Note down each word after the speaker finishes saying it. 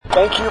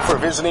Thank you for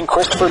visiting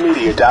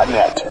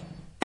ChristopherMedia.net.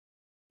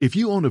 If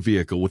you own a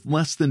vehicle with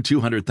less than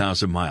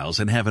 200,000 miles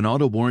and have an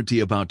auto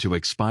warranty about to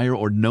expire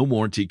or no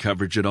warranty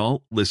coverage at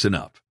all, listen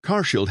up.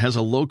 CarShield has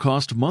a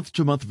low-cost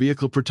month-to-month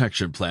vehicle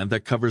protection plan that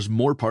covers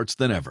more parts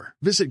than ever.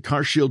 Visit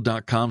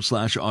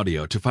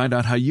carshield.com/audio to find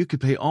out how you could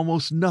pay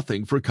almost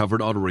nothing for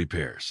covered auto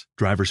repairs.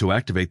 Drivers who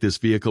activate this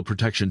vehicle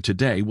protection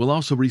today will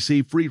also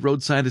receive free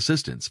roadside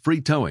assistance,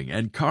 free towing,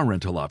 and car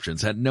rental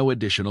options at no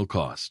additional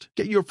cost.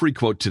 Get your free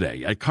quote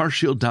today at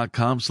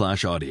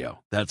carshield.com/audio.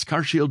 That's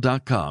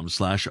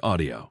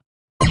carshield.com/audio.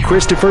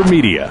 Christopher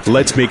Media.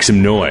 Let's make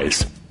some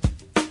noise.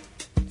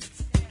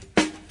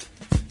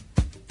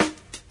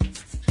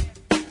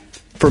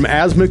 From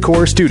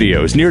Asthmacore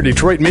Studios near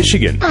Detroit,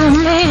 Michigan. Oh,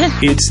 man.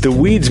 It's the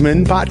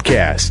Weedsman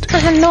Podcast. I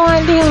have no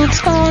idea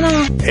what's going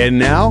on. And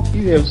now,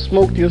 you have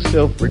smoked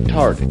yourself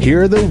retarded.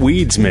 Here are the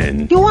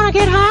Weedsmen. You want to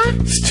get high?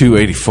 It's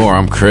 284.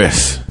 I'm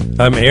Chris.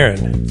 I'm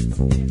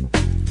Aaron.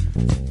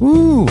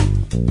 Woo.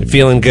 You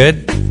feeling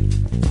good?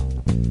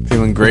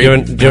 Feeling great.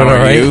 Doing all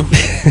right? You?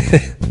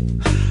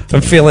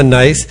 I'm feeling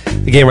nice.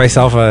 I gave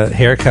myself a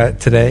haircut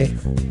today.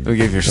 You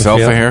gave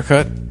yourself a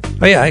haircut?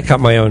 Oh, yeah. I cut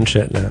my own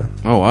shit now.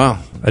 Oh, wow.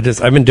 I've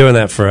been doing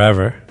that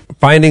forever.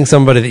 Finding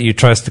somebody that you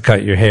trust to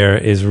cut your hair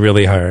is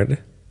really hard.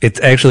 It's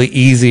actually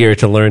easier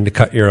to learn to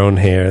cut your own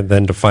hair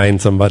than to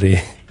find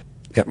somebody.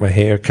 Got my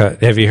hair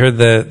cut. Have you heard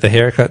the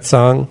haircut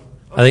song?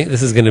 I think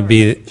this is going to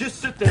be. Just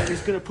sit there.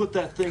 He's going to put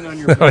that thing on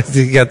your back.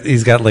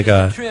 he's got like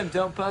a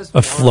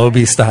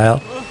Floby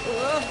style.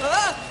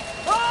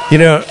 You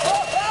know,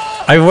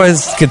 I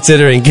was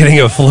considering getting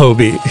a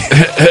Floby,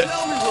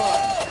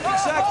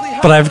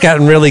 but I've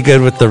gotten really good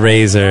with the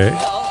razor.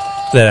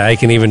 That I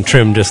can even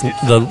trim just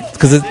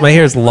because my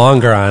hair is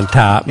longer on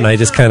top, and I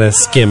just kind of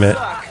skim it.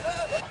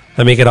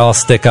 I make it all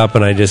stick up,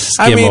 and I just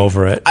skim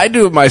over it. I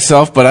do it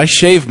myself, but I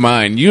shave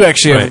mine. You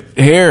actually have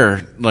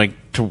hair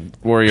to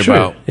worry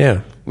about.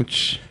 Yeah,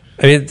 which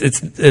I mean,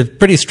 it's a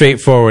pretty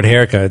straightforward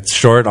haircut. It's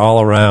short all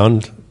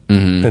around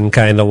and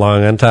kind of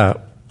long on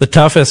top. The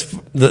toughest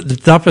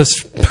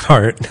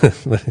part,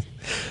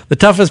 the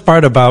toughest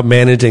part about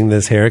managing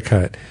this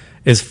haircut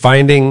is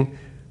finding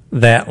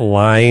that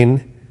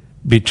line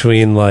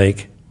between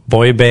like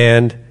boy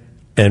band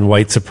and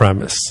white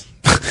supremacists.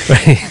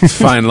 Right? It's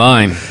a fine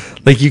line.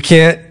 Like you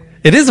can't.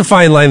 It is a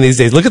fine line these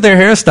days. Look at their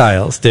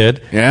hairstyles,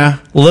 dude. Yeah.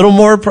 A little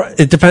more.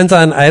 It depends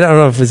on. I don't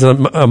know if it's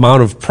an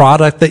amount of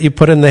product that you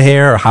put in the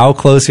hair or how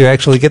close you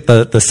actually get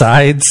the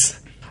sides.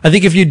 I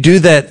think if you do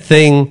that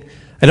thing,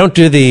 I don't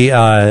do the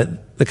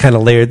kind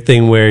of layered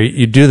thing where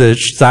you do the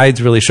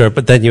sides really short,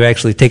 but then you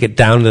actually take it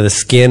down to the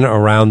skin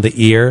around the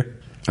ear.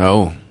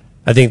 Oh.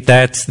 I think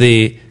that's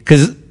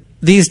because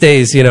these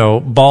days,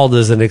 bald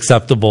is an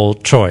acceptable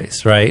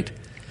choice, right?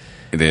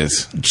 It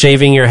is.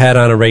 Shaving your head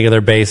on a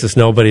regular basis,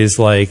 nobody's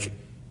like,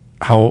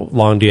 how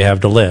long do you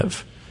have to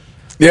live?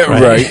 Yeah,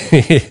 right.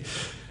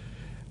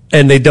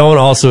 And they don't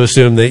also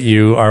assume that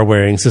you are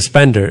wearing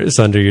suspenders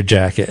under your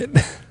jacket.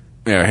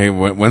 Yeah, hey,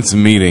 when's the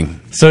meeting?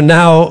 So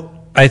now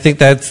I think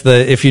that's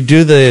if you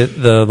do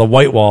the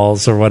white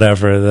walls or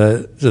whatever,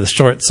 the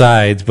short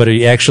sides, but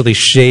you actually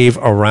shave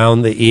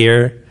around the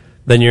ear,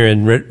 then you're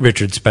in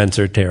Richard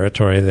Spencer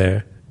territory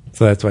there.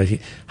 So that's why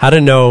how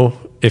to know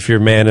if your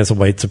man is a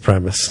white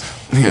supremacist.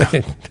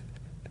 Yeah.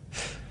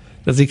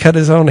 Does he cut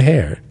his own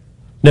hair?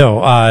 No.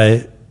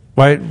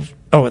 Why?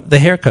 Oh, the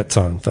haircut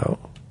song, though.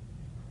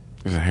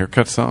 There's a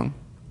haircut song?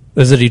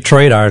 There's a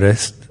Detroit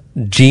artist,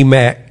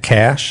 G-Mac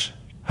Cash.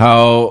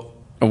 How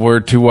a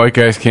word two white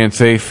guys can't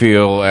say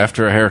feel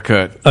after a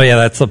haircut. Oh, yeah,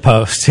 that's the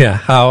post. Yeah.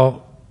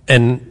 How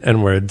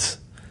N-words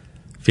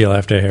feel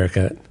after a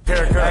haircut.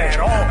 Haircut.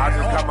 I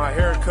just got my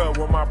haircut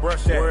with my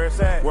brush at. Where it's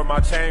at? With my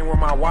chain, with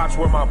my watch,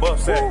 where my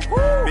buff's at.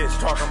 Bitch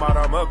talking about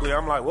I'm ugly.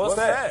 I'm like, what's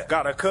that?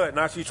 Got a cut.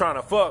 Now she trying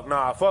to fuck.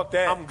 Nah, fuck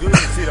that. I'm good.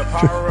 See the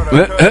power of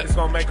the cut. It's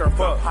gonna make her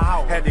fuck.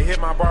 Had to hit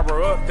my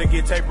barber up to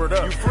get tapered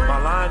up.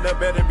 My line up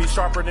better be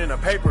sharper than a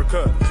paper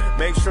cut.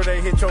 Make sure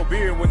they hit your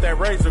beard with that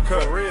razor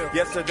cut.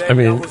 Yesterday, I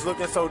was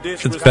looking so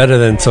disrespectful. It's better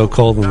than So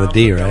Cold in the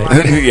D,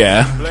 right?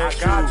 Yeah.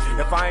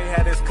 If I ain't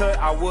had this cut,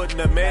 I wouldn't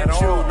have met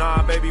you.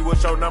 Nah, baby,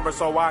 what's your number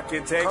so I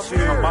can text you?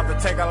 I'm about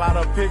to take a lot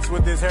of pics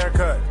with this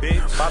haircut,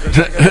 bitch. About to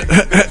take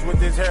a pics with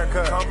this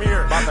haircut. Come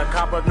here. About to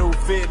cop a new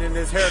fit in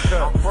this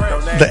haircut.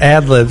 The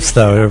ad-libs,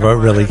 though, are what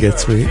really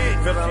gets me.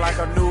 Feeling like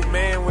a new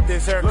man with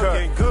this haircut.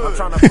 I'm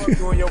trying to fuck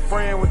you and your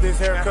friend with this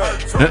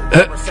haircut.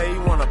 Say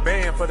you want a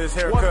band for this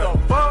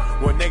haircut.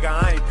 Well, nigga,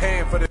 I ain't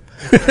paying for this.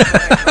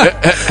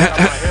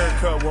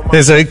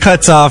 Yeah, so he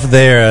cuts off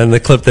there on the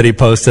clip that he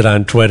posted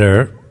on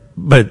Twitter.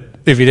 But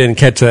if you didn't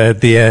catch that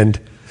at the end,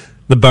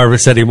 the barber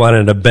said he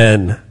wanted a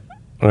Ben.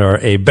 Or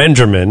a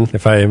Benjamin,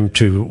 if I am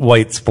to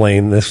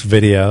white-splain this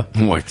video.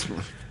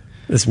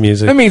 This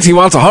music. That means he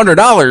wants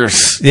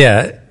 $100.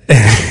 Yeah.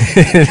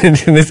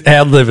 And this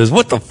ad-lib is,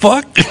 what the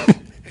fuck?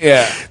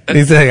 Yeah. And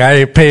he's like, I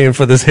ain't paying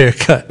for this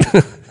haircut.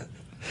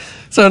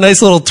 So a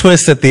nice little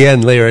twist at the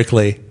end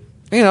lyrically.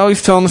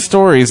 He's telling the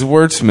story. He's a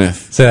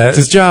wordsmith. So it's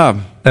his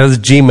job. That was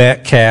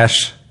G-Mac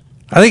Cash.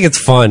 I think it's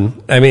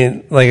fun. I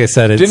mean, like I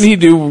said, it's... Didn't he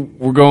do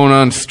We're Going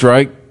on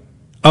Strike?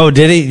 Oh,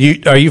 did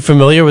he? Are you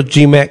familiar with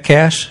GMAC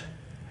Cash?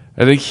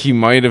 I think he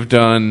might have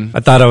done...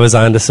 I thought I was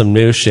onto some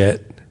new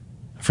shit.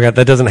 I forgot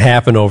that doesn't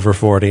happen over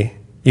 40.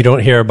 You don't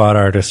hear about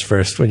artists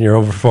first when you're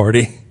over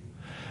 40.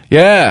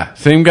 Yeah,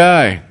 same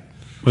guy.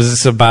 Was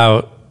this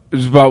about... It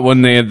was about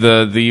when they had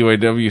the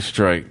UAW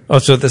strike. Oh,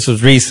 so this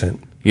was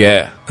recent.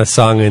 Yeah. A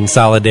song in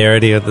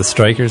solidarity with the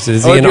strikers.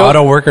 Is he an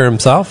auto worker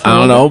himself? I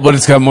don't know, but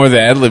it's got more of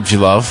the ad-libs you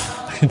love.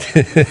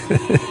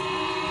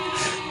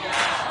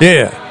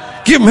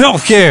 Yeah. Give him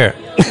health care.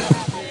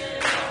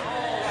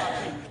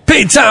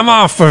 Paid time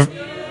off for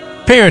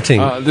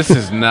parenting. This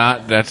is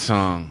not that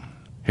song.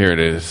 Here it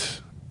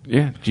is.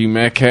 Yeah,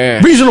 GMAC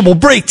Cash. Reasonable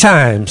break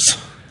times.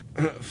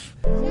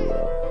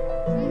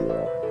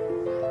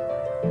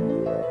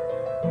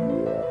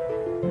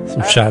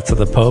 Some shots of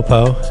the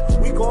po-po.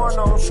 We going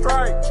on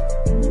strike.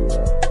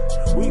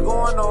 We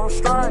going on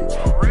strike.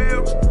 For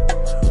real.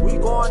 We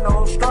going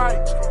on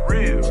strike. For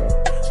real.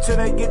 Till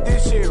they get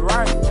this shit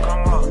right.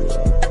 Come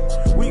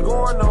on. We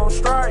going on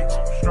strike.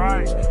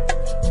 Strike.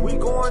 We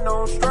going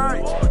on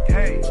strike.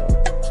 Okay.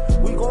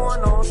 We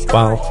going on strike.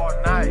 Wow.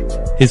 All night.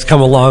 He's come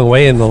a long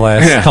way in the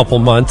last couple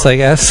months, I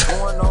guess.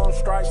 Going on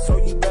strike,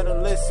 so you better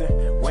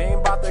listen. We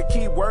ain't about to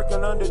keep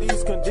working under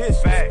these conditions.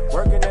 Fact.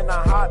 Working in a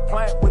hot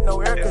plant with no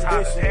air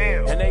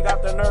conditioning. And they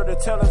got the nerve to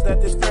tell us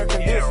that this fair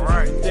conditions. Yeah,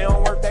 right. They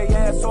don't work their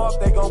ass off,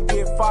 they gon'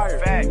 get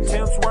fired. Fact.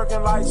 Temps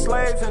working like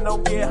slaves and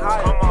don't get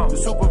hired. Come on. The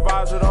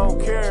supervisor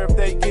don't care if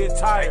they get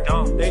tired.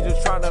 They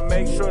just trying to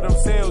make sure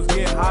themselves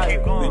get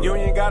hired. The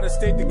union gotta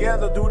stick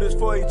together, do this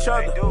for each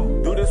other.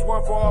 Do this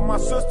one for all my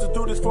sisters,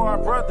 do this for our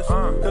brothers.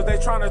 Cause they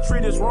trying to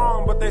treat us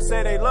wrong, but they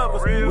say they love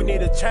us. We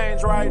need a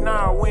change right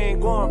now, we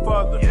ain't going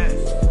further.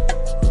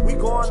 Yes. We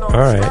going on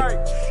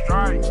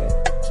strike.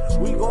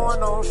 We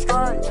going on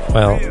strike.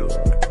 Well,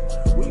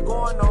 we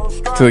going on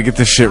strike. Till they get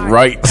this shit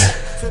right.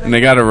 And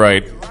they got it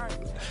right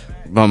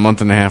about a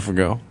month and a half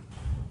ago.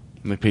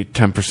 And they pay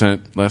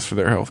 10% less for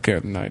their health care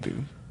than I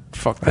do.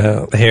 Fuck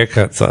that. The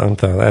haircut song,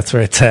 though, that's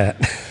where it's at.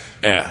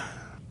 Yeah.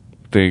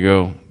 There you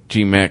go.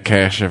 GMAC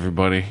Cash,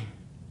 everybody.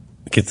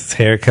 Gets his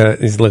haircut.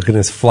 He's looking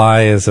as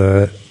fly as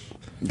a...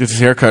 Gets his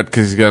haircut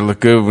because he's got to look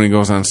good when he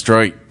goes on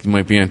strike. He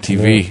might be on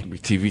TV. Yeah.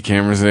 TV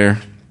cameras there.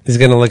 He's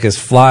going to look as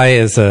fly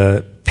as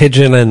a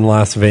pigeon in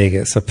Las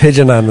Vegas. A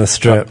pigeon on the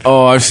strip.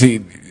 I've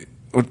seen...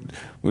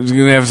 Was he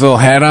going to have his little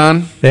hat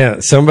on? Yeah,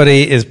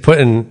 somebody is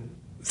putting...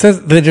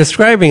 Says they're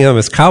describing them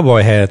as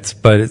cowboy hats,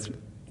 but it's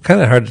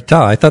kind of hard to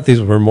tell. I thought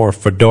these were more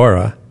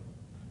fedora.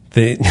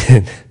 The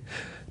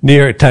New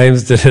York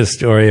Times did a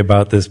story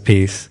about this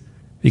piece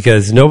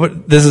because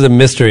this is a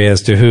mystery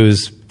as to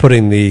who's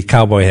putting the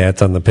cowboy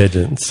hats on the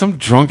pigeons. Some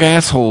drunk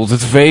assholes.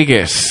 It's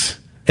Vegas.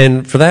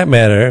 And for that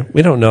matter,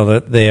 we don't know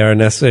that they are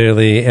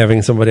necessarily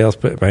having somebody else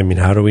put... I mean,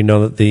 how do we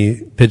know that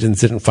the pigeons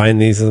didn't find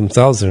these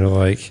themselves and are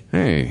like,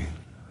 hey,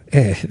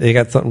 they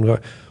got something going...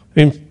 I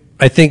mean,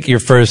 I think your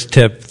first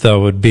tip,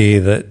 though, would be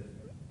that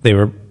they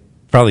were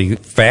probably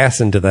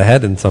fastened to the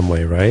head in some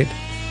way, right?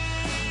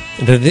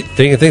 Do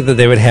you think that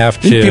they would have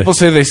to... Didn't people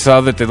say they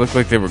saw that they looked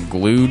like they were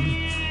glued?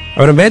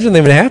 I would imagine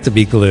they would have to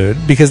be glued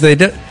because they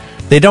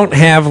don't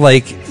have,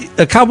 like...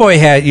 A cowboy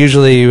hat,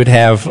 usually you would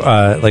have,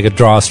 like a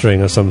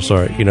drawstring of some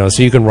sort, you know,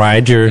 so you can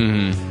ride your...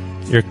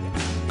 I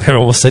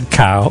almost said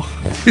cow.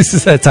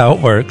 That's how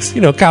it works.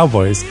 You know,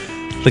 cowboys.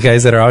 The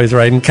guys that are always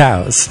riding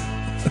cows.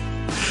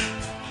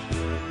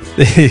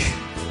 They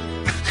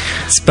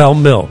spell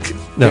milk.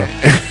 No.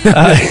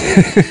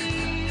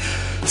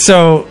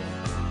 So,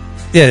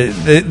 yeah,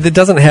 it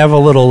doesn't have a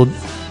little,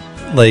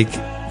 like,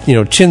 you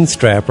know, chin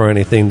strap or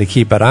anything to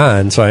keep it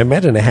on, so I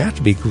imagine it had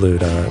to be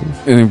glued on.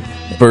 And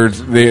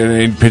birds, they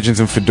had pigeons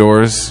and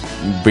fedoras,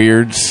 and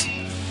beards.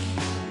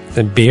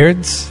 And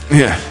beards?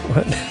 Yeah.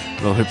 What?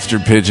 Little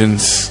hipster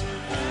pigeons.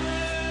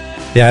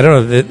 Yeah, I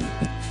don't know.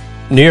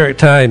 New York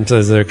Times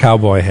says they're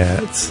cowboy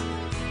hats.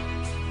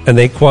 And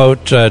they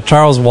quote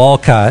Charles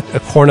Walcott, a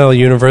Cornell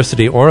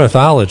University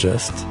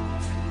ornithologist,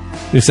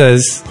 who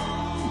says,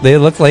 they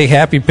look like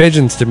happy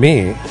pigeons to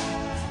me.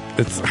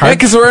 It's hard. Yeah,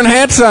 because they're wearing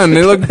hats on.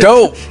 They look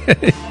dope.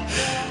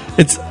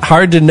 It's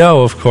hard to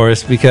know, of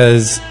course,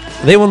 because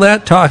they will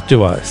not talk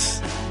to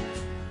us.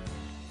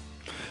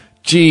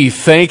 Gee,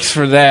 thanks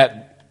for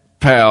that,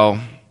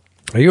 pal.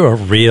 Are you a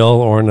real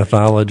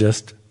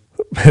ornithologist?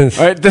 All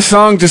right, this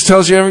song just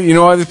tells you everything. You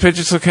know why the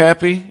pigeons look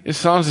happy? This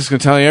song's just going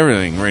to tell you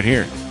everything right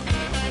here.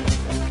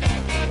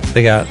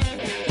 They got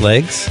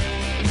legs?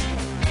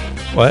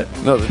 What?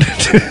 No.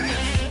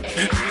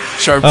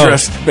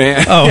 Sharp-dressed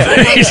man. Oh.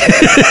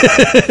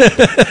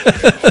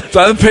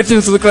 So the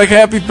pigeons look like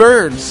happy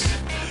birds.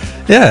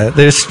 Yeah,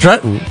 they're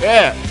strutting.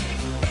 Yeah.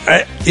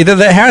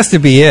 That has to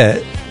be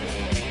it.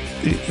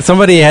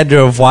 Somebody had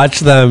to have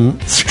watched them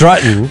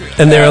strutting,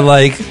 and they were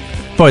like,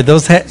 boy,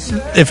 those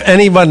if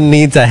anyone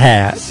needs a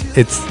hat,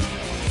 it's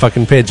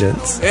fucking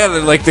pigeons. Yeah,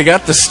 they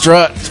got the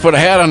strut. Let's put a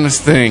hat on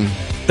this thing.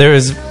 There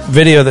was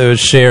video that was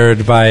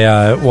shared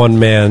by one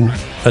man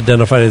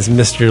identified as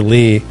Mr.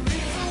 Lee.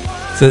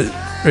 So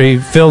where he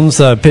films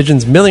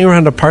pigeons milling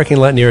around a parking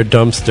lot near a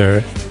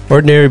dumpster.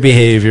 Ordinary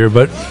behavior,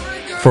 but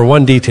for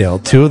one detail,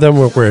 2 of them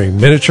were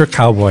wearing miniature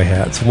cowboy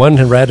hats, one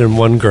red and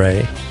one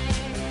gray.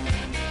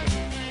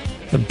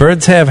 The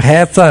birds have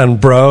hats on,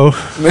 bro.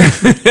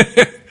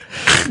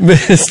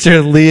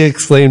 Mr. Lee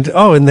exclaimed,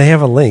 oh, and they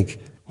have a link.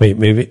 Wait,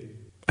 maybe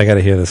I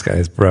gotta hear this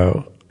guy's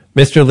bro.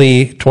 Mr.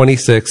 Lee,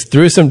 26,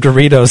 threw some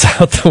Doritos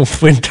out the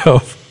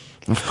window.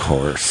 Of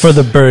course. For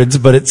the birds,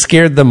 but it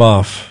scared them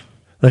off.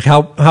 Like,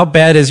 how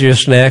bad is your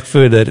snack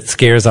food that it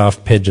scares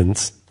off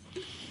pigeons?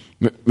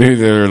 Maybe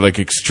they're like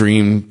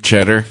extreme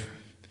cheddar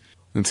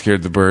and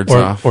scared the birds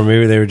off. Or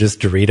maybe they were just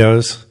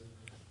Doritos.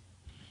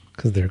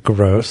 Because they're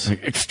gross.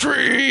 Like,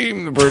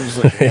 extreme! The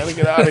birds like, gotta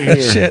get out of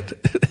here.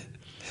 Shit.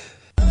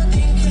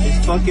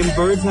 These fucking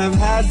birds have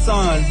hats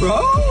on,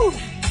 bro!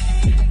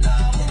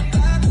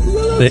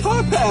 Look at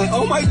top hat!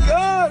 Oh my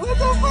god! What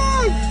the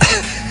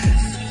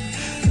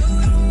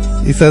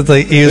fuck? He says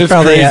like he was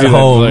probably at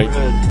home.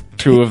 Like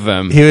 2 of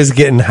them. He was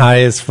getting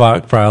high as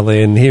fuck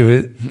probably, and he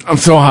was. I'm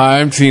so high,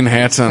 I'm seeing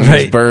hats on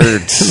these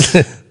birds.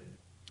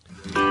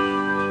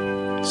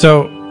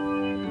 So,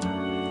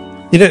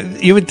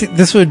 you would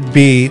this would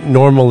be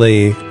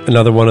normally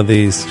another one of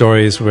these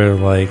stories where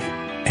like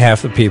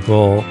half the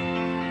people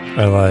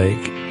are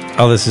like,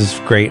 "Oh, this is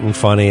great and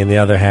funny," and the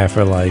other half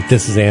are like,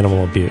 "This is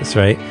animal abuse,"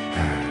 right?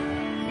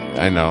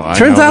 I know.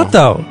 Turns out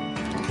though,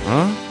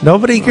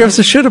 nobody gives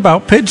a shit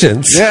about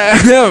pigeons.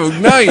 Yeah, no,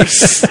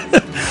 nice.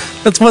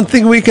 That's one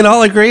thing we can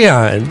all agree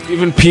on.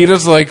 Even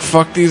PETA's like,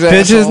 fuck these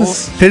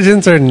assholes.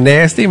 Pigeons are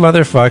nasty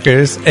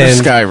motherfuckers. And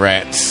sky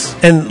rats.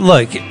 And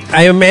look,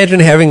 I imagine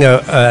having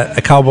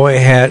a cowboy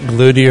hat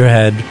glued to your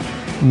head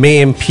may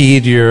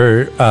impede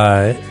your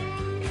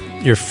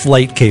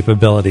flight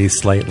capabilities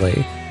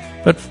slightly.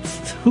 But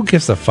who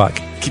gives a fuck?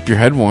 Keep your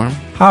head warm.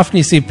 How often do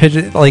you see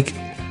pigeons? Like,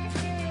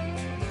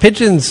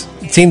 pigeons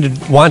seem to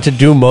want to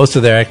do most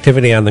of their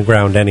activity on the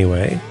ground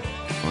anyway,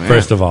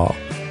 first of all.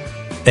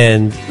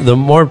 And the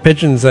more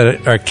pigeons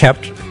that are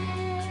kept,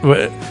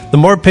 the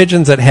more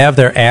pigeons that have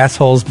their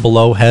assholes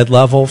below head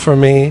level for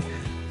me,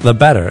 the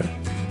better.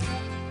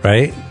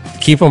 Right?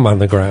 Keep them on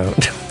the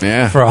ground.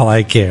 Yeah. For all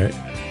I care.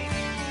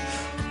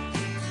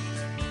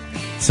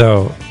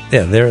 So,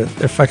 yeah, they're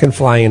fucking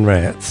flying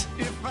rats.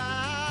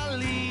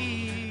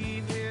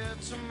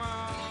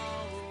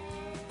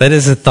 That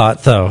is a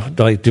thought, though.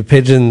 Like, do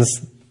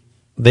pigeons?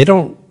 They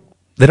don't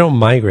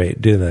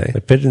migrate, do they? The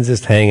pigeons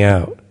just hang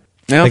out.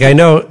 Yeah. Like, I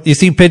know you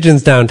see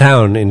pigeons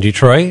downtown in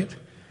Detroit.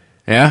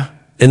 Yeah.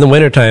 In the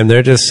wintertime,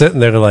 they're just sitting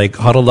there, like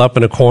huddled up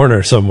in a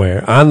corner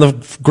somewhere on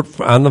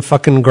the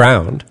fucking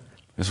ground,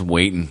 just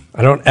waiting.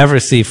 I don't ever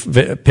see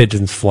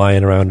pigeons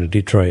flying around in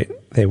Detroit.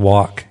 They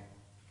walk,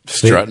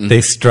 strutting.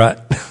 They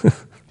strut.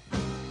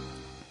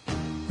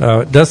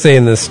 It does say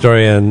in this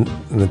story in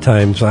the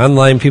Times,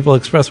 online people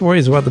express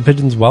worries about the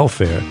pigeons'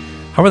 welfare.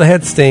 How were the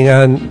heads staying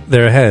on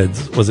their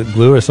heads? Was it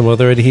glue or some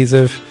other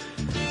adhesive?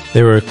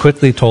 They were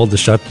quickly told to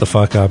shut the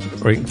fuck up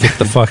or get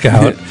the fuck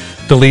out,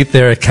 delete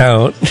their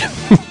account.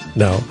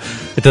 No,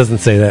 it doesn't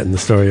say that in the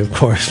story, of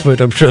course, but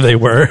I'm sure they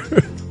were.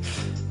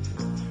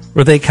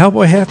 Were they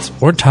cowboy hats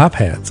or top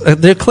hats?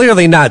 They're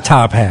clearly not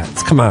top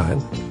hats. Come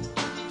on.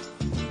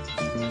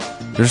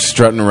 They're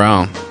strutting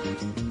around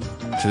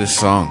to this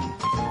song.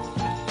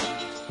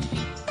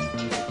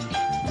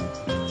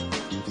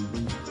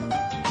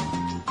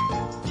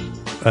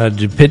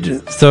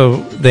 So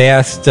they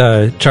asked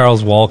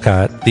Charles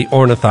Walcott, the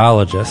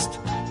ornithologist,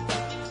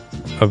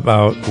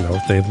 about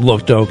if they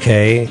looked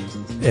okay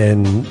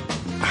and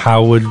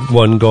how would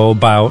one go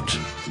about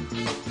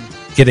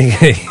getting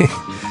a...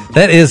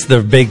 That is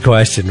the big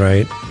question,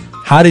 right?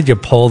 How did you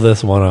pull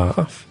this one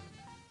off?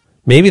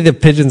 Maybe the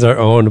pigeons are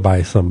owned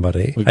by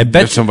somebody. I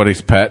bet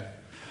somebody's pet.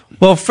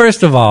 Well,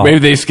 first of all, maybe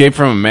they escaped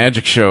from a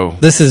magic show.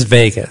 This is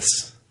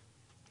Vegas.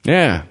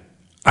 Yeah.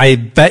 I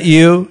bet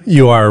you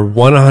are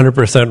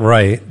 100%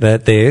 right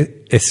that they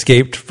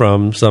escaped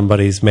from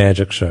somebody's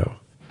magic show.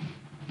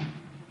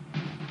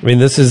 I mean,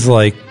 this is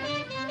like,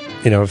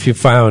 if you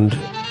found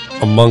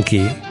a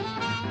monkey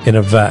in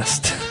a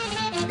vest,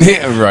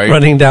 yeah, right,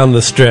 running down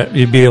the strip,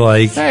 you'd be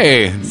like,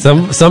 hey,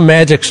 some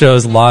magic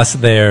shows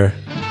lost their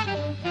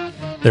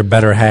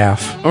better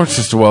half. Or it's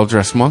just a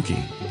well-dressed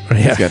monkey. Yeah.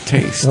 He's got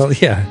taste. Well,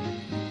 yeah.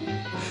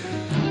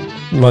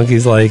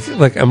 Monkey's like,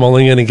 look, I'm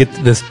only going to get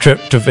this trip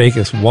to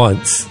Vegas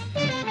once.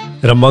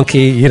 And a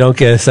monkey, you don't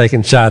get a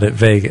second shot at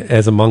Vegas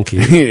as a monkey.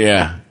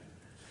 Yeah.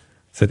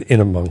 Said in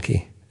a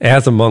monkey.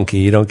 As a monkey,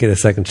 you don't get a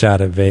second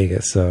shot at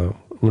Vegas. So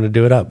I'm going to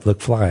do it up.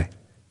 Look fly.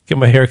 Get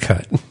my hair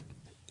cut.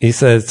 He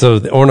says, so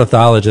the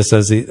ornithologist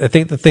says, I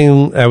think the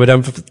thing I would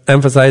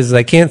emphasize is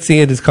I can't see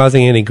it as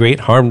causing any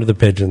great harm to the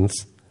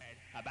pigeons.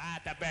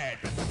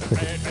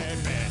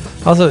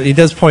 Also, he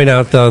does point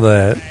out, though,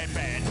 that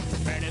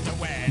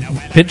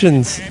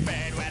pigeons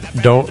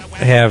don't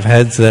have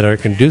heads that are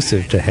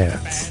conducive to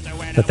hats.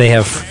 That they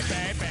have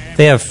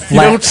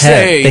flat heads.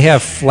 They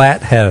have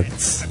flat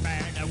heads.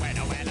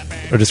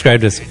 are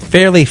described as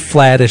fairly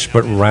flattish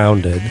but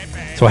rounded.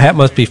 So a hat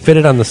must be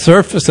fitted on the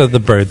surface of the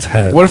bird's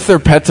head. What if they're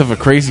pets of a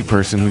crazy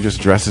person who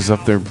just dresses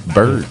up their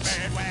birds?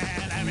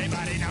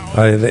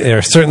 They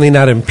are certainly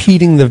not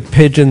impeding the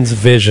pigeon's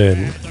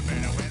vision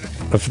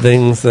of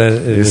things that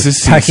it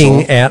is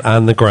pecking at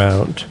on the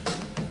ground.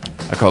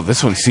 I call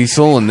this one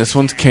Cecil and this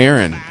one's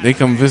Karen. They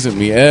come visit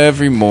me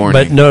every morning.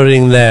 But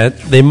noting that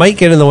they might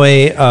get in the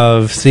way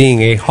of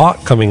seeing a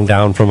hawk coming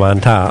down from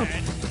on top.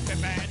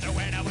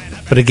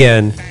 But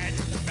again,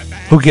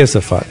 who gives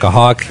a fuck? A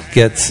hawk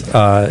gets...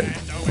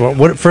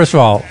 first of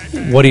all,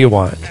 what do you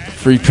want?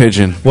 Free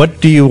pigeon.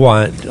 What do you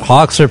want?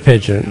 Hawks or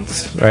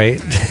pigeons,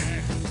 right?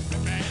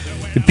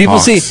 People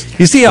Hawks.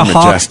 you see a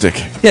hawk. Majestic.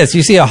 Yes,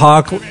 you see a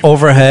hawk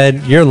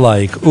overhead. You're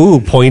like, ooh,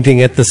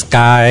 pointing at the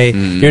sky.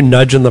 You're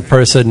nudging the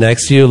person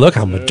next to you. Look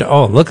how much.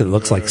 Oh, look, it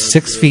looks like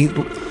 6 feet.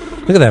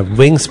 Look at that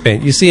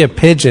wingspan. You see a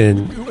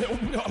pigeon.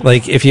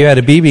 Like if you had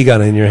a BB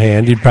gun in your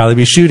hand, you'd probably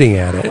be shooting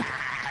at it.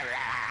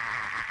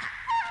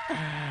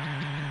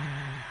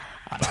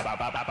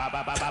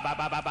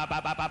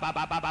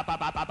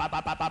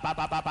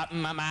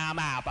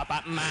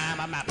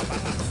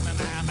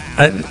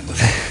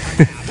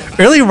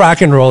 Early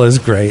rock and roll is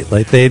great.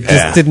 Like they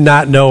just did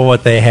not know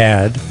what they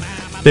had.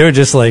 They were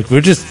just like,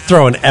 we're just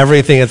throwing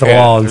everything at the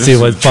wall and see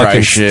what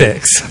fucking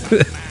sticks.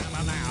 Of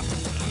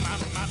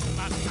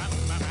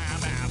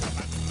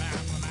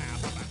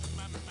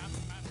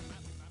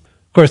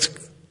course,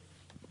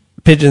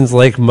 pigeons,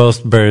 like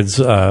most birds,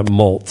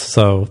 molt.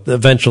 So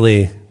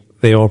eventually,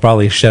 they will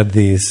probably shed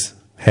these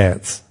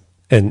hats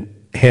and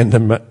hand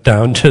them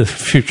down to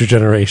future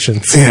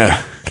generations.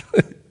 Yeah.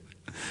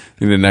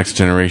 The next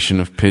generation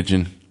of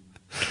pigeon.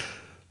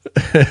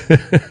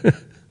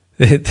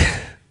 Their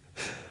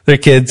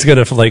kid's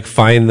gonna like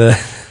find the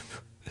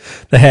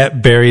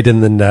hat buried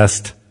in the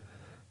nest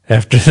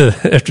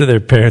after their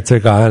parents are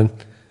gone.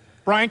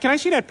 Brian, can I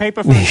see that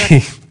paper for a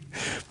second?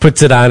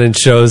 Puts it on and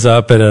shows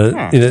up at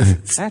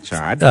that's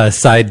odd.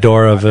 Side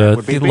door of a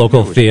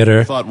local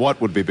theater. Thought what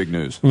would be big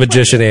news?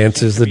 Magician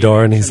answers the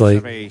door and he's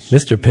like,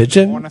 Mr.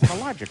 Pigeon?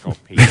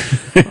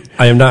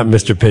 I am not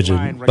Mr.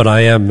 Pigeon, but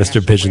I am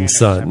Mr. Pigeon's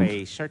son.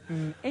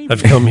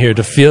 I've come here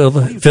to fill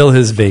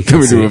his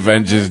vacancy. To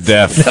avenge his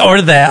death.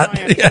 Or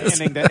that. Yes.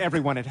 That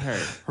everyone had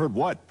heard. Heard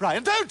what?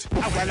 Brian, don't!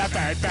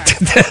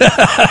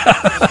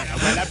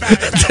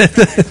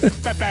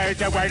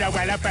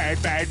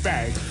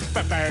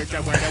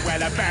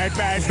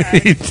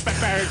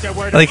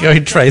 Like how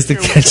he tries to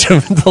catch him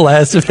at the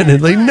last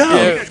minute. Like,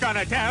 no!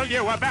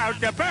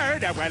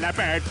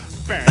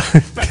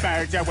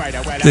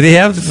 Did he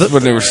have...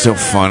 When they were still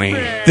funny.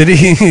 Did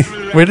he...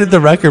 Where did the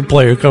record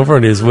player come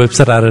from? He just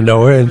whips it out of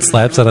nowhere and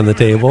slaps it on the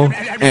table?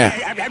 Yeah.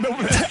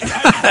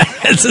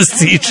 It's a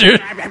seizure.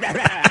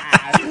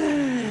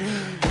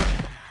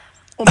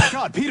 Oh my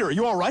God, Peter, are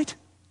you all right?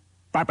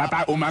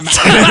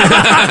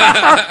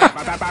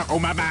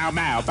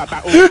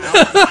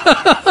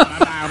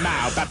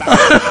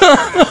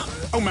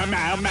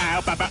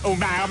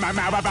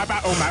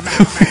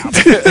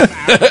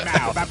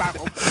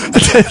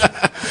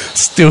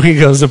 Stewie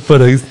goes to put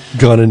a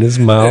gun in his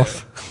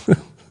mouth.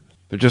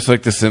 They're just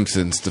like The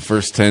Simpsons. The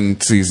first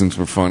 10 seasons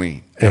were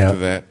funny. After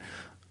that,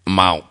 I'm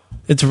out.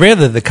 It's rare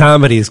that the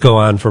comedies go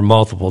on for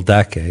multiple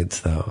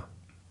decades, though.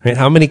 Right?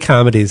 How many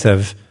comedies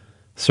have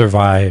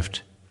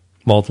survived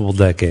multiple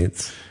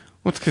decades?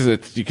 Well, it's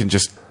because you can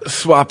just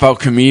swap out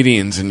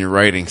comedians in your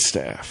writing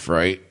staff,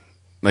 right?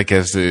 Like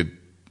as the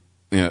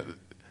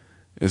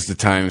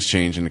times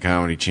change and the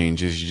comedy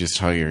changes, you just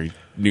hire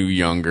new,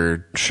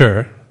 younger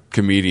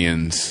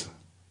comedians.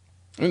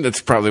 I mean,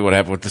 that's probably what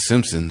happened with The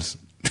Simpsons.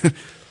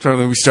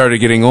 Probably we started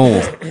getting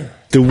old.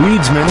 The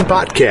Weedsman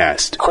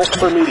Podcast.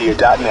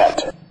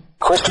 ChristopherMedia.net.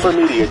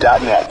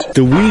 ChristopherMedia.net.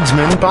 The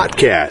Weedsman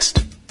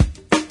Podcast.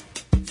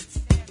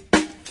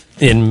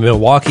 In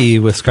Milwaukee,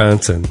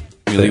 Wisconsin.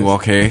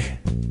 Milwaukee?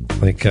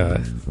 Like,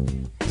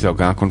 is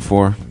Algonquin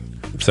for?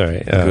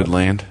 Sorry. Good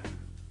land?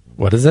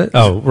 What is it?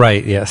 Oh,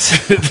 right,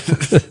 yes.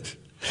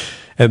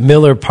 At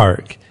Miller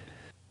Park,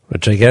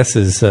 which I guess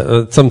is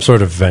some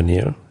sort of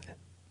venue.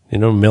 You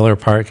know Miller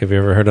Park? Have you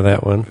ever heard of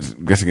that one?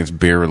 I'm guessing it's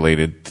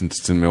beer-related since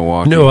it's in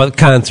Milwaukee. No, a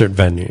concert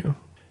venue.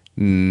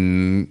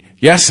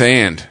 Yes,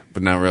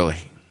 but not really.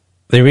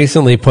 They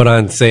recently put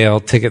on sale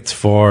tickets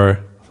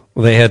for...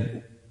 They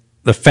had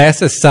the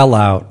fastest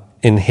sellout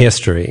in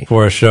history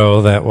for a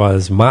show that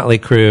was Motley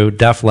Crue,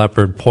 Def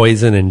Leppard,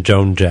 Poison, and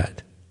Joan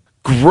Jett.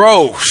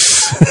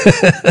 Gross!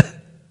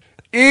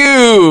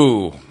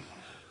 Ew!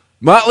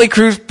 Motley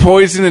Crue,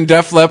 Poison, and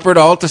Def Leppard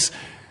all just...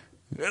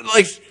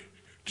 Like...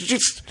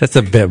 That's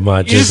a bit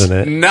much, isn't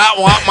it? Not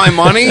want my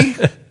money?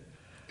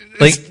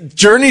 Like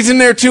Journey's in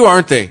there too,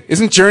 aren't they?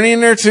 Isn't Journey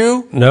in there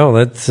too? No,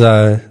 that's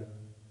I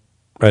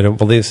don't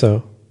believe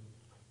so.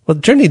 Well,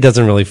 Journey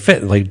doesn't really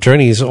fit. Like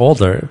Journey's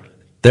older.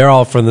 They're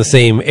all from the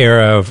same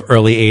era of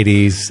early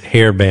 80s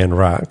hair band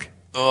rock.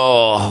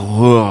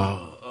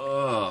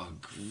 Oh,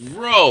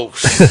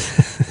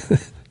 gross.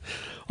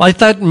 Well, I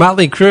thought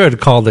Motley Crue had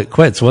called it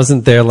quits.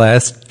 Wasn't their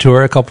last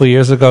tour a couple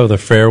years ago the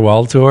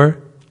farewell tour?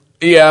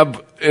 Yeah,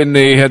 and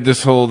they had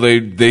this whole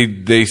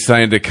they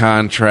signed a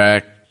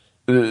contract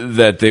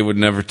that they would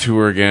never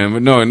tour again.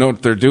 But no, I know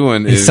what they're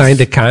doing. They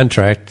signed a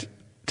contract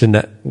to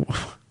not.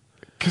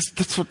 Because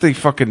that's what they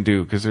fucking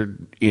do. Because they're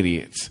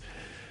idiots.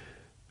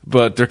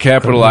 But they're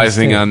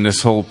capitalizing on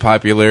this whole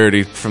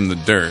popularity from the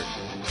dirt.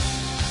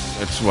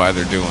 That's why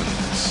they're doing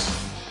this.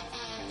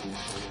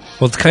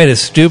 Well, it's kind of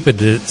stupid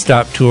to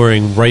stop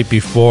touring right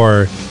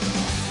before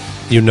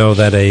you know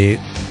that a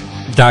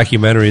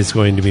documentary is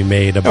going to be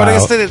made about. But I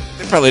guess they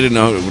probably didn't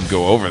know it would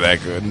go over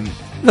that good.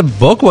 The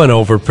book went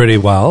over pretty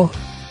well.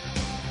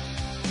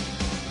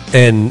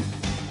 And,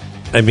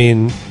 I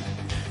mean,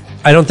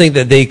 I don't think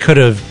that they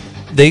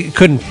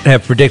couldn't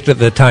have predicted at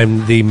the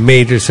time the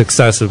major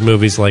success of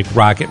movies like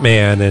Rocket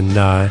Man and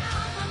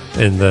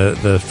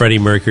the Freddie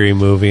Mercury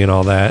movie and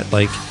all that.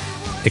 Like,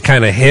 it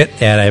kind of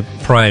hit at a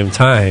prime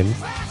time.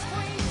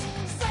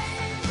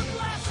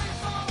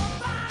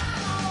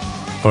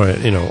 Or,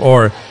 you know,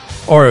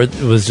 or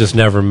it was just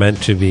never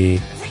meant to be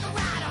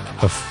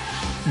a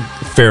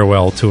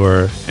farewell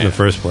tour in the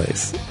first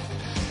place.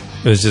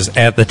 It was just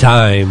at the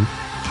time,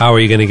 how are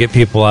you going to get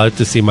people out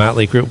to see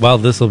Motley Crue? Well,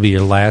 this will be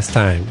your last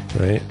time,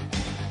 right?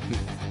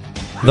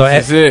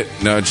 That's it.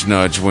 Nudge,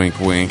 nudge, wink,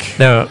 wink.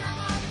 Now,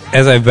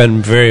 as I've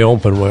been very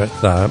open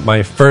with,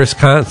 my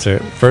first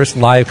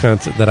live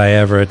concert that I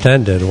ever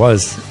attended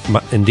was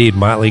indeed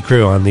Motley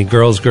Crue on the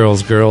Girls,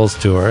 Girls, Girls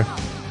tour,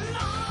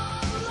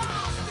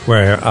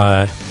 where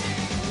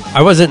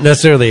I wasn't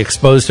necessarily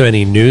exposed to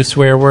any new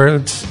swear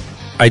words.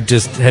 I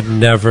just had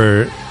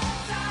never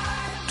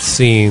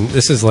seen.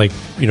 This is like,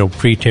 you know,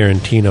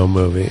 pre-Tarantino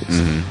movies.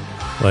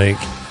 Mm-hmm. Like,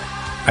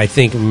 I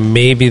think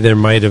maybe there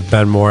might have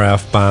been more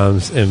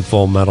F-bombs in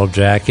Full Metal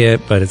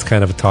Jacket, but it's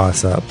kind of a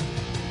toss-up.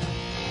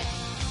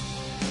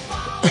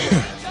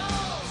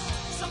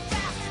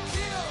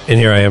 And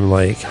here I am,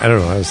 like, I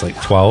don't know, I was like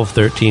 12,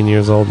 13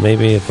 years old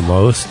maybe at the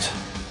most.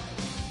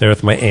 There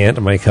with my aunt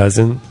and my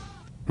cousin.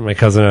 My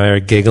cousin and I are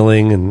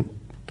giggling, and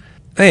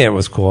my aunt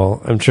was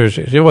cool. I'm sure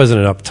she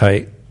wasn't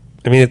uptight.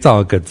 I mean, it's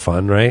all good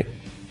fun, right?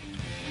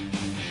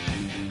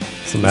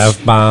 Some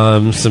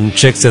F-bombs, some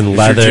chicks in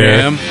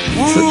leather.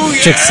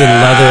 Chicks in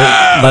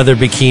leather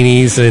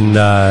bikinis and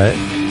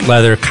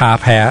leather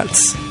cop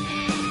hats.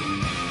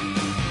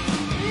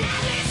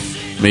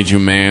 Made you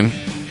man.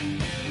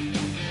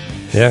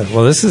 Yeah,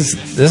 well, this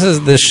is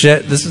the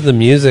shit. This is the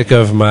music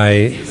of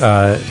my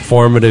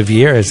formative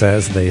years,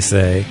 as they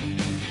say.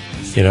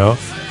 You know?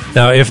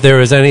 Now, if there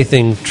was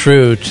anything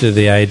true to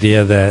the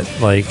idea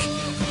that, like,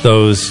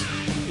 those,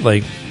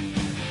 like,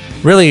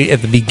 really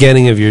at the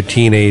beginning of your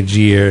teenage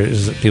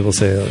years, people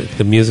say, like,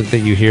 the music that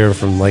you hear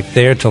from, like,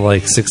 there to,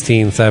 like,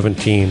 16,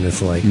 17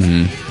 is, like,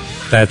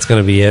 that's going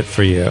to be it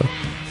for you.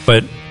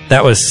 But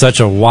that was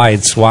such a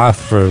wide swath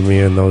for me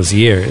in those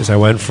years. I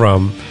went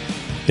from,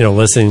 you know,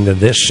 listening to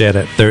this shit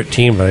at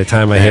 13. By the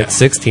time I hit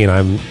 16,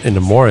 I'm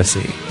into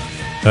Morrissey.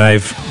 And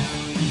I've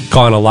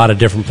gone a lot of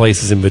different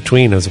places in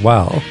between as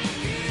well.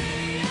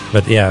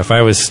 But yeah, if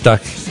I was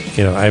stuck,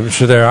 you know, I'm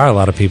sure there are a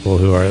lot of people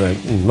who are like,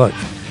 look,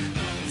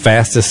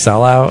 fastest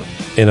sellout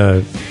in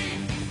I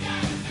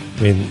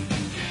mean,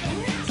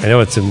 I know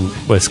it's in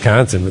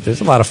Wisconsin, but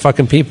there's a lot of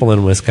fucking people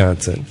in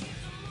Wisconsin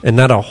and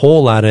not a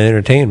whole lot of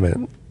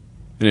entertainment.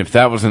 And if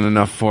that wasn't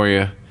enough for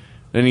you,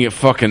 then you get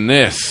fucking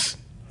this.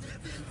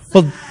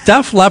 Well,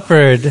 Def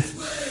Leppard,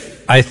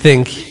 I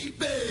think,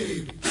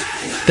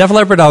 Def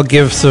Leppard I'll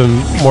give some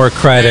more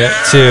credit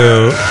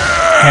to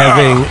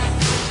having,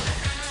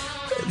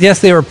 yes,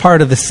 they were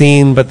part of the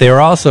scene, but they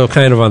were also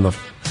kind of on the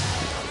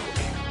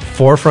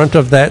forefront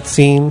of that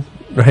scene,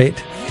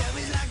 right?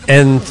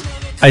 And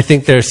I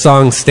think their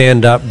songs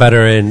stand up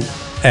better in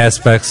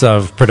aspects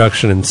of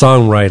production and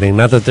songwriting.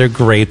 Not that they're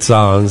great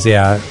songs,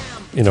 yeah,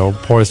 you know,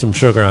 Pour Some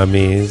Sugar on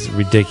Me is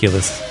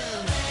ridiculous.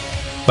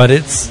 But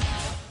it's,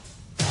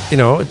 you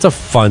know, it's a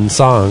fun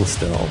song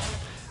still.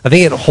 I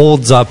think it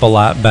holds up a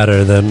lot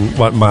better than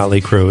what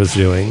Motley Crue is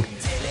doing.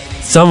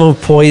 Some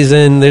of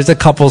Poison, there's a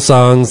couple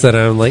songs that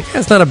I'm like,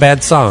 that's not a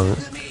bad song.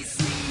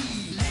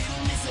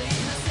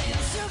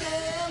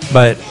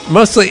 But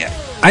mostly,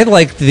 I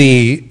like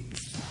the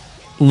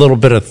little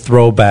bit of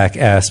throwback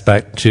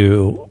aspect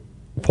to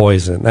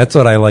Poison. That's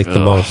what I like the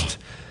most.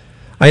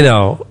 I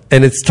know,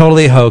 and it's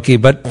totally hokey,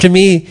 but to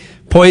me,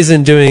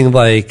 Poison doing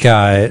like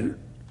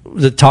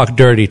Talk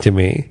Dirty to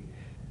Me,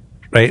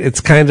 right?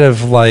 It's kind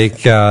of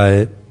like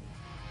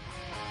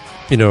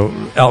you know,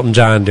 Elton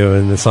John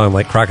doing the song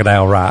like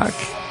Crocodile Rock,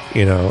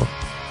 you know,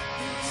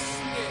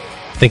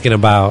 thinking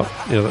about,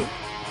 you know,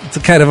 it's a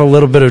kind of a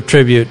little bit of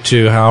tribute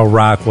to how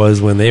rock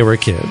was when they were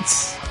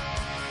kids.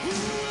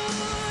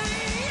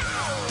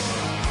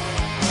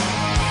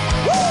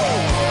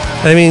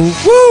 I mean,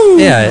 woo!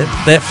 Yeah,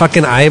 that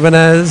fucking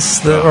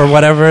Ibanez or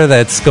whatever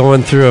that's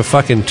going through a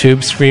fucking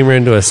tube screamer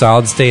into a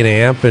solid state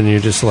amp, and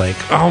you're just like,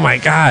 oh my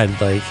god,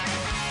 like,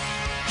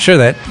 sure,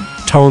 that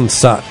tone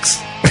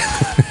sucks.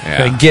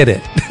 Yeah. I get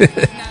it.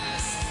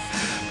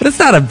 But it's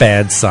not a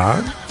bad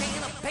song.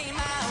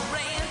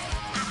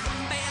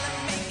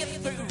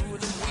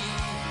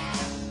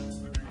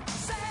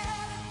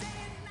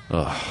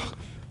 Ugh.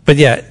 But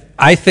yeah,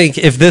 I think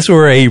if this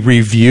were a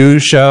review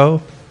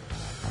show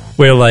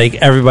where like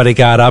everybody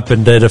got up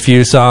and did a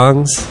few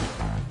songs,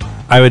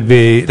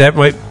 that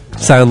might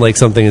sound like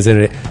something is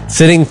in it.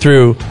 Sitting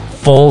through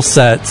full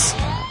sets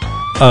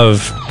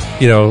of,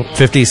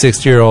 50,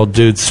 60-year-old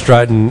dudes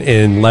strutting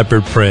in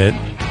leopard print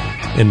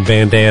and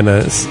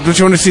bandanas. Don't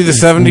you want to see the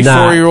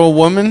 74-year-old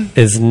woman?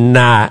 Is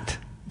not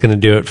going to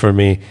do it for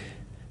me.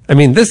 I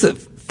mean, this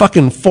is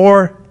fucking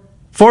four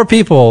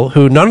people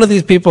who none of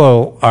these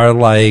people are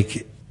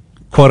like,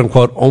 quote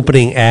unquote,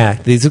 opening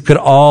act. These could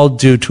all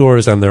do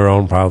tours on their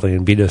own probably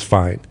and be just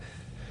fine.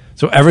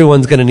 So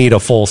everyone's going to need a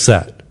full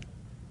set.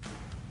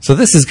 So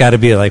this has got to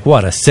be like,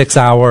 what, a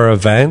 6-hour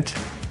event?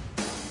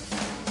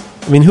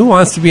 I mean, who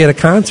wants to be at a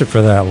concert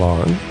for that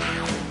long?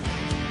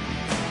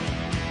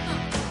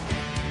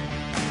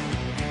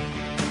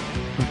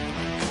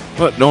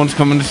 What, no one's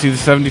coming to see the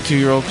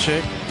 72-year-old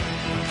chick?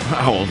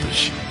 How old is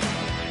she?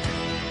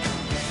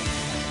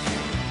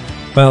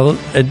 Well,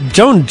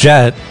 Joan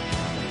Jett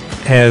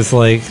has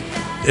like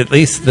at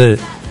least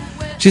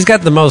she's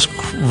got the most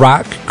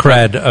rock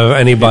cred of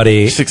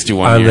anybody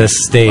 61 on years.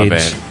 this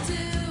stage.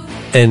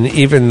 And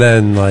even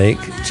then, like,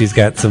 she's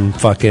got some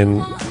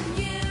fucking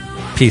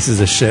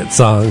pieces of shit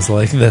songs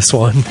like this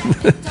one.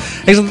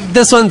 Actually,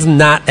 this one's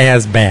not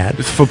as bad.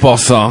 It's a football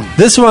song.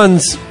 This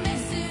one's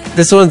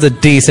a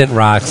decent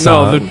rock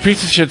song. No, the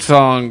piece of shit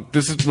song,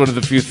 this is one of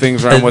the few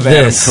things where I'm with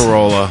Adam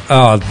Carolla.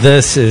 Oh,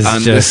 this is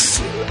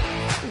just...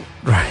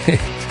 Right.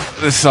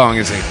 This song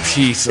is a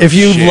piece of If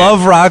you shit.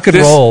 love rock and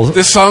roll...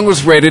 This song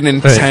was written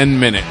in 10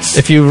 minutes.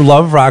 If you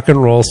love rock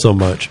and roll so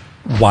much,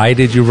 why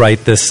did you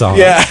write this song?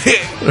 Yeah.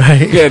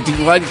 Right? Yeah,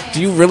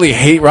 do you really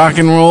hate rock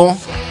and roll?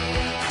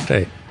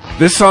 Right.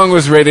 This song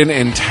was written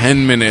in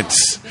 10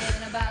 minutes.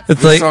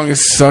 It's this song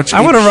is such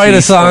I want to write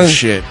a song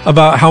shit.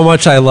 about how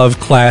much I love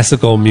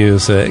classical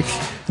music.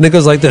 And it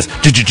goes like this. Yeah.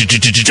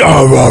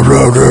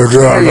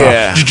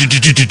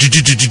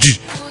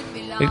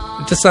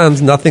 It just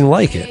sounds nothing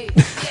like it.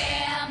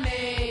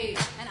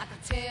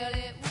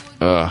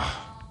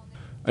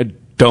 I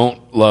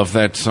don't love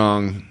that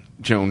song,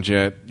 Joan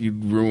Jett. You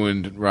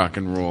ruined rock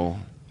and roll.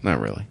 Not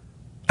really.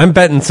 I'm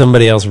betting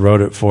somebody else wrote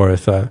it for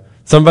us.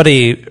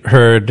 Somebody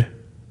heard...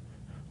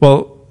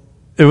 Well,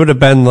 it would have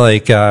been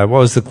like... what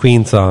was the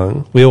Queen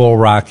song? We Will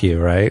Rock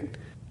You, right?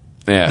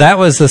 Yeah. That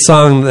was the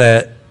song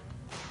that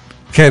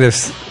kind of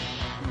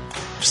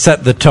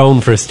set the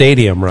tone for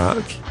stadium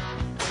rock.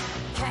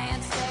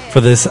 For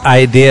this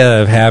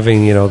idea of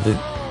having,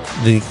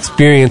 the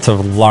experience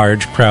of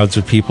large crowds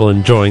of people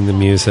enjoying the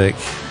music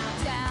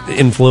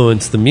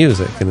influence the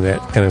music in that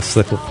kind of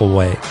cyclical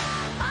way.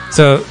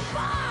 So,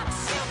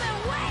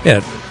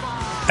 yeah,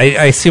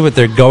 I see what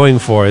they're going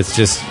for. It's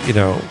just,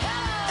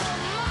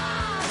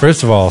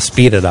 first of all,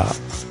 speed it up.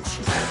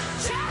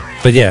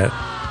 But yeah,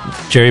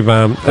 Jerry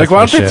Bomb. Like,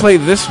 why don't they play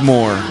this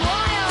more?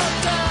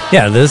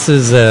 Yeah, this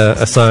is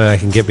a song I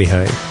can get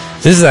behind.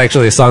 This is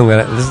actually a song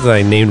that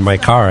I named my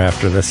car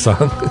after this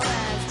song.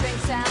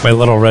 My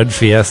little red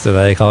Fiesta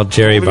that I called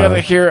Jerry Bomb. We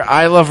gotta hear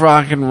 "I Love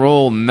Rock and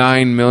Roll"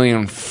 9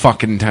 million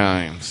fucking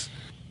times.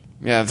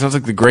 Yeah, it sounds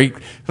like a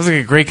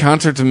great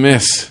concert to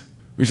miss.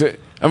 There's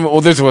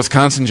a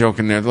Wisconsin joke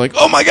in there. They're like,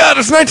 "Oh my God,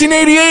 it's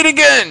 1988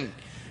 again!"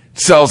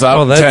 Sells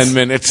out in 10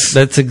 minutes.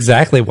 That's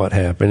exactly what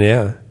happened.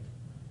 Yeah,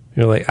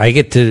 you're like, I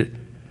get to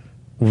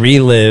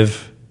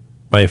relive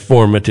my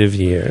formative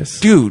years.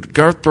 Dude,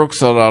 Garth Brooks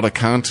sold out a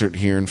concert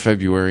here in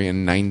February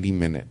in 90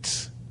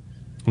 minutes.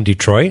 In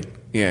Detroit?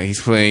 Yeah,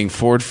 he's playing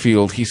Ford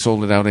Field. He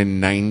sold it out in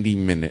 90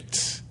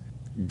 minutes.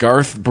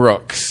 Garth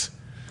Brooks.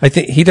 I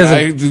think he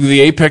doesn't... The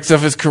apex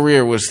of his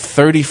career was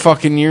 30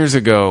 fucking years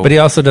ago. But he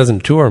also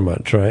doesn't tour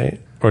much, right?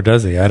 Or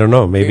does he? I don't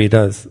know. Maybe he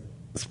does.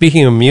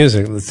 Speaking of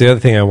music, that's the other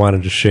thing I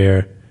wanted to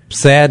share.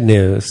 Sad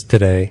news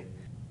today.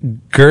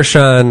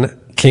 Gershon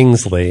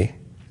Kingsley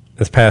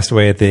has passed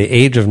away at the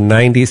age of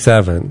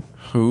 97.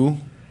 Who?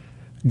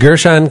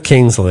 Gershon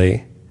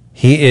Kingsley.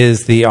 He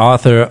is the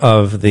author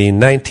of the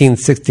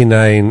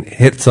 1969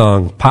 hit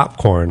song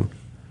Popcorn,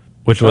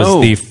 which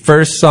was the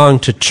first song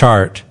to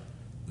chart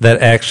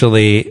that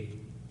actually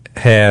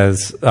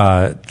has,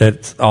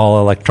 that's all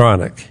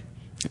electronic.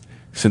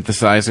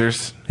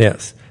 Synthesizers?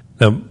 Yes.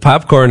 Now,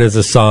 Popcorn is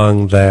a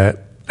song that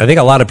I think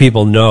a lot of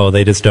people know,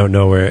 they just don't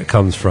know where it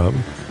comes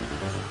from.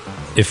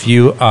 If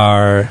you're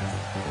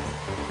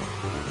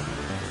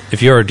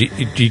a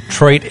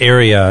Detroit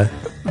area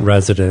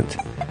resident,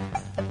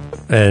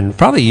 and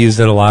probably used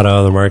in a lot of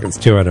other markets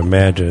too, I'd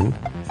imagine,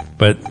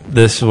 but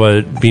this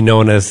would be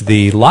known as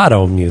the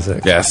Lotto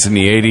music. Yes, in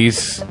the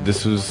 80s,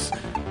 this was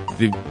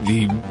the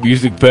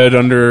music bed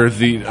under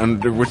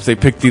which they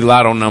picked the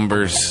Lotto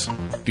numbers,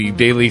 the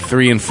daily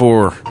 3 and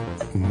 4.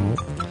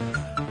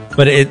 Mm-hmm.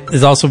 But it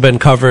has also been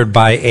covered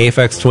by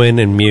Aphex Twin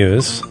and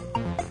Muse,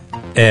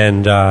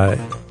 and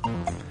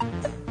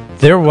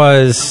there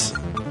was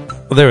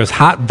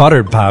hot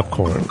buttered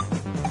popcorn,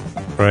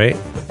 right?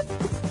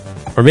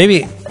 Or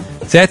maybe,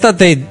 see, I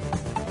thought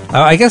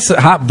I guess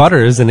Hot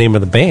Butter is the name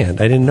of the band.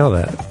 I didn't know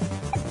that.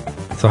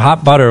 So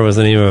Hot Butter was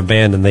the name of a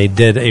band, and they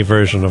did a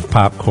version of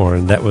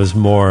Popcorn that was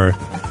more...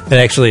 It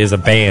actually is a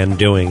band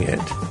doing it.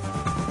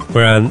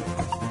 Where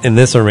in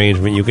this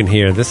arrangement, you can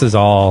hear this is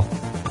all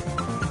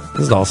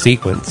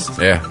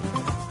sequenced. Yeah.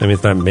 I mean,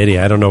 it's not MIDI.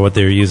 I don't know what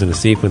they were using to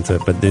sequence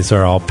it, but these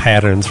are all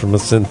patterns from a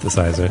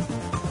synthesizer.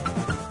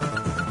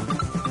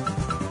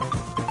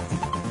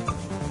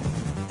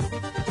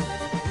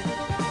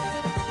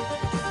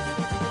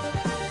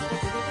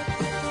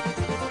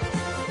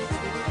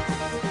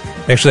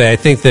 Actually, I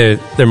think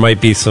there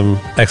might be some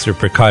extra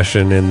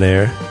percussion in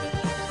there.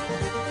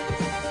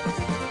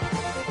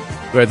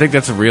 But I think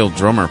that's a real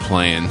drummer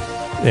playing.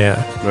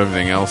 Yeah. But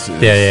everything else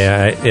is...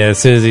 Yeah. As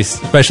soon as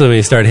especially when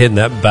you start hitting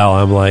that bell,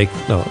 I'm like,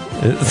 no,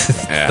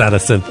 it's not a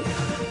synth.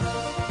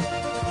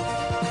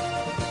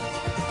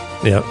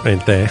 Yep,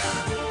 right there.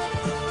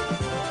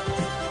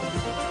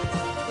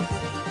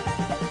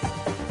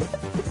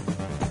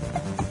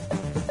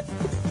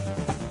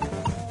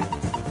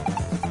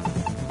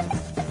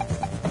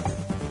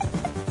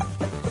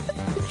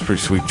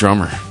 Pretty sweet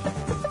drummer.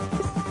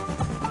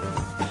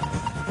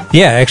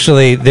 Yeah,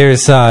 actually,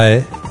 there's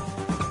a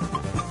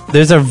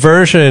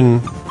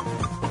version.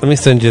 Let me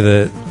send you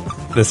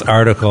this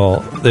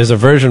article. There's a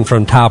version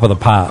from Top of the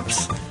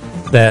Pops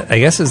that I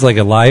guess is like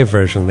a live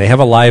version. They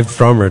have a live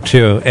drummer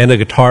too, and a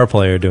guitar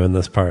player doing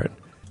this part,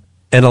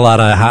 and a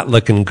lot of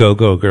hot-looking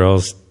go-go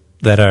girls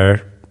that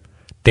are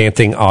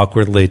dancing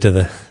awkwardly to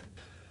the.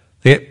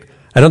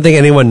 I don't think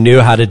anyone knew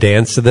how to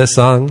dance to this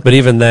song, but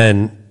even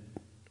then.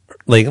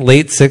 Like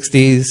late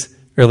 60s,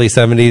 early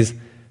 70s,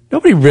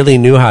 nobody really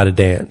knew how to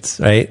dance,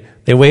 right?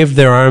 They waved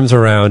their arms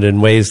around in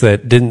ways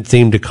that didn't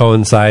seem to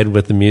coincide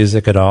with the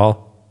music at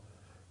all.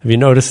 Have you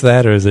noticed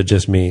that, or is it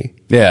just me?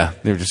 Yeah,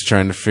 they were just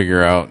trying to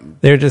figure out.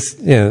 They're just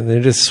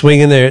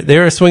swinging they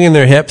were swinging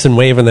their hips and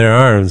waving their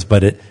arms,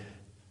 but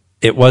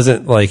it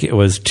wasn't like it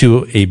was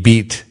to a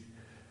beat.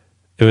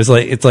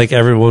 It's like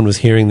everyone was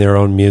hearing their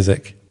own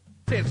music.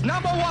 It's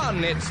number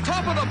 1. It's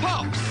Top of the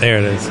Pops. There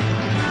it is.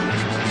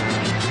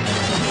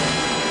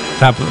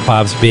 Top of the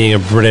Pops being a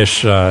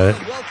British,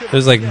 it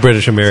was like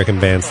British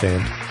American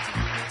bandstand.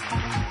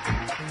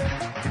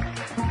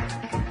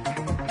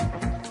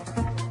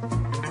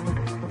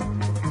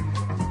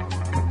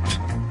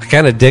 I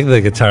kind of dig the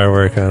guitar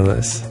work on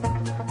this.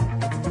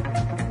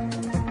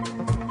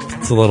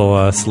 It's a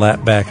little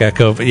slap back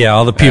echo, but yeah,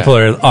 all the people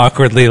are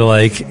awkwardly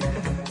like,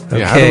 okay,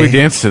 yeah, how do we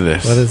dance to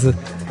this? What is it?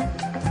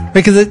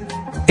 Because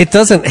it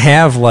doesn't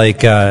have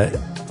like a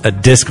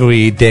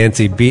disco-y,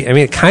 dancey beat. I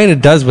mean, it kind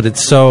of does, but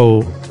it's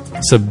so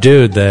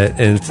subdued that,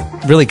 and it's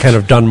really kind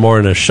of done more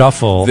in a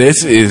shuffle.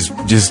 This is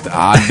just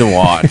odd to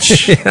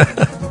watch. Yeah.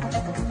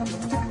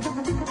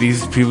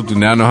 These people do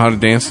not know how to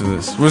dance to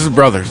this. Where's the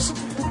brothers?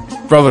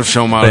 Brothers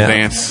show them how to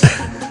dance.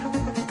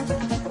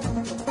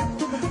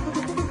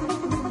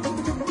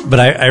 But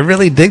I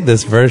really dig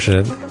this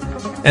version,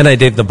 and I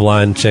dig the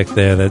blonde chick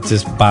there that's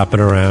just bopping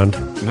around.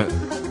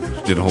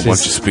 Did a whole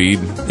bunch of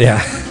speed.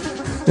 Yeah.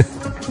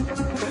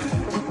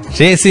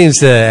 She seems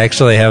to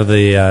actually have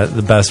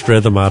the best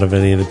rhythm out of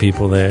any of the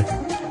people there.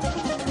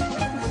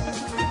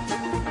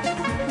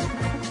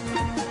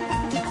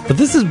 But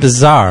this is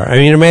bizarre. I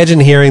mean, imagine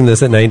hearing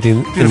this in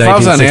 1969. If I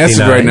was on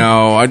acid right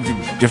now, I'd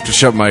have to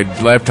shut my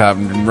laptop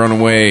and run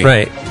away.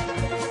 Right.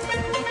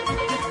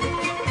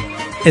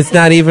 It's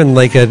not even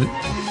like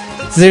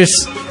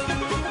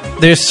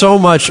there's so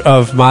much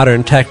of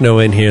modern techno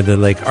in here, the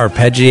like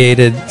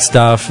arpeggiated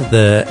stuff,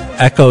 the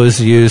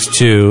echoes used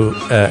to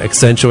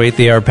accentuate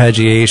the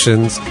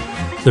arpeggiations,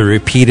 the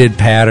repeated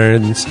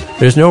patterns.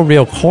 There's no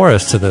real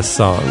chorus to this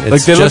song. It's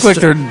like they look like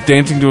they're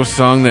dancing to a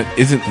song that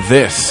isn't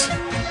this.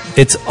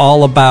 It's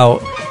all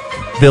about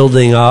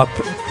building up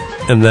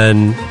and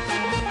then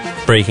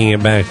breaking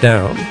it back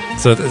down.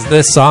 So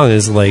this song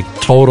is like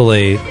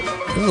totally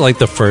like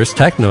the first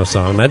techno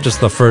song, not just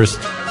the first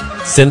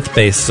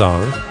synth-based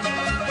song.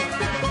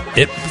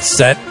 It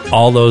set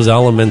all those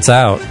elements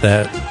out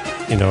that,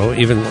 you know,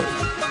 even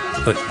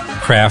the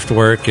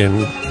Kraftwerk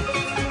and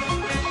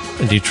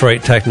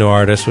Detroit techno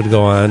artists would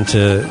go on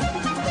to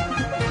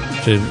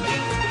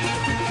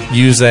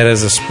use that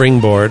as a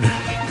springboard.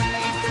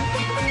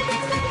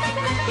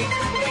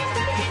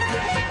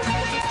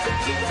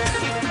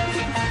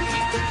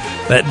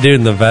 That dude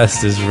in the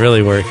vest is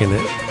really working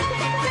it.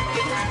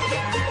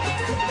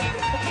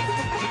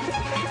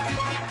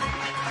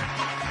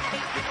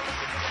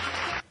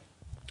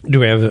 Do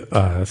we have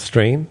a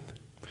strain?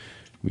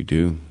 We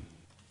do.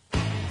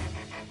 All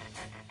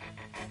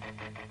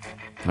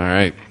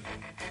right.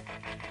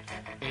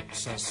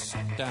 It's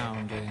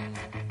astounding.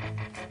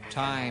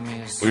 Time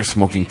is... We're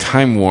smoking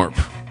Time Warp.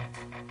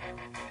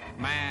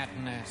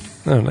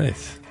 Madness. Oh,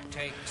 nice.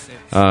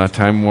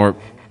 Time Warp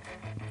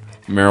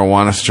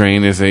marijuana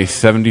strain is a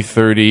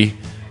 70-30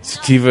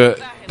 sativa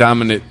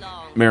dominant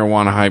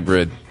marijuana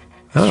hybrid.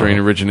 Oh. Strain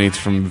originates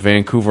from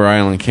Vancouver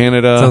Island,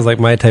 Canada. Sounds like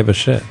my type of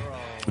shit.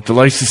 It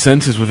delights the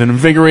senses with an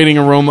invigorating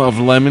aroma of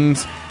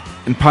lemons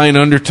and pine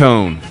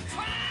undertone.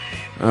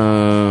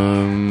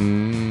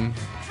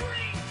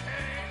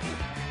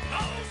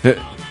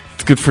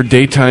 It's good for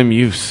daytime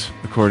use,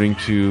 according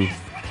to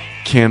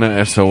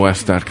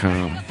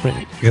CannaSOS.com.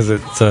 Right, because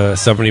it's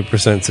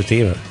 70%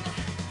 sativa.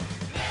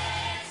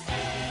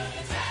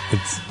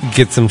 It's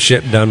get some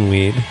shit done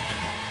weed.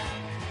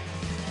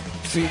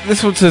 See,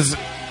 this one says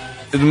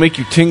it'll make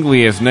you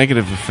tingly as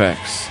negative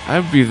effects.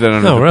 I would view that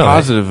under the really?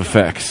 positive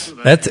effects.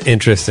 That's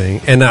interesting.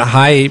 And a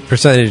high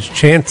percentage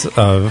chance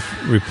of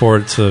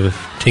reports of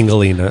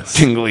tingliness.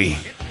 Tingly.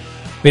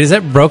 Wait, is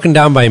that broken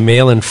down by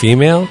male and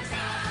female?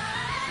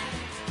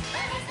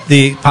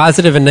 The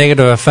positive and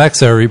negative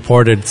effects are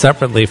reported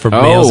separately for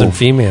males and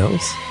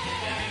females.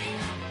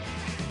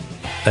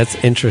 That's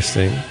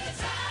interesting.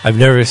 I've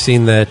never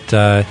seen that.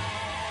 I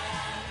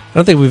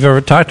don't think we've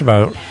ever talked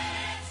about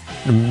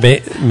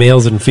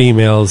males and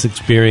females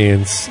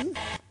experience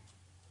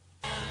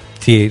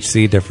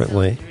THC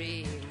differently.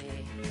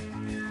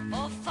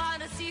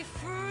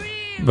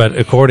 But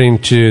according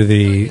to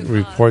the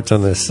reports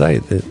on this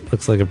site, it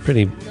looks like a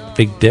pretty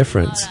big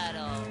difference.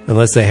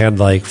 Unless they had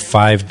like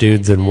 5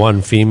 dudes and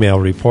 1 female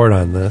report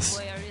on this.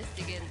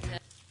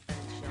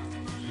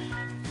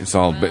 It's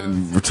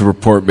a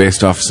report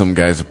based off some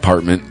guy's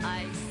apartment.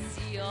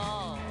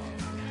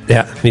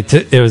 Yeah,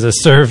 it was a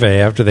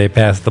survey after they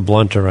passed the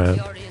blunt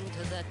around.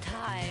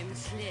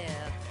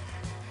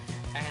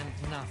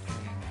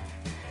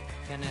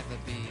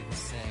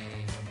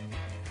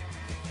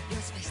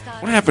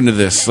 What happened to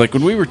this? Like,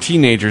 when we were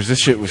teenagers, this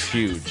shit was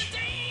huge.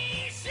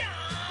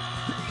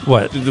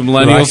 What? Did the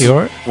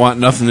millennials want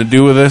nothing to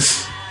do with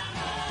this?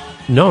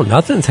 No,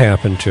 nothing's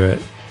happened to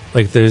it.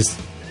 Like, it's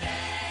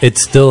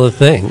still a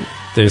thing.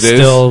 There's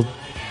still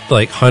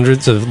like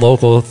hundreds of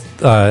local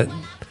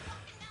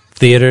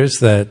theaters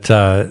that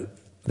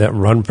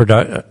run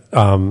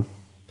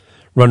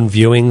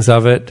viewings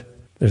of it.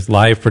 There's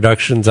live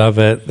productions of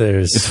it.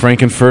 Is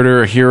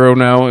Frankenfurter a hero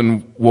now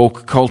in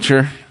woke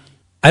culture?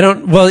 He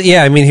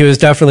was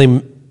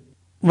definitely.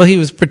 Well, he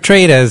was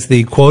portrayed as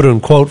the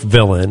quote-unquote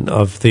villain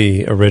of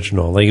the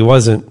original. Like,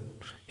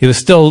 he was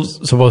still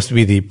supposed to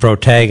be the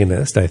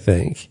protagonist, I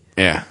think.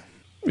 Yeah.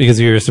 Because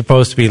you were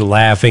supposed to be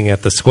laughing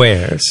at the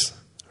squares,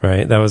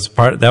 right? That was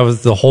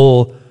the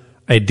whole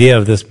idea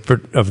of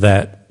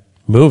that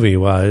movie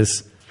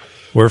was,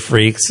 we're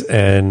freaks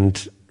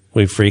and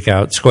we freak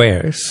out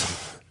squares,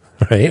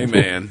 right? Hey,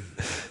 man.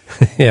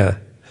 Yeah.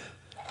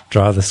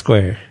 Draw the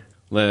square.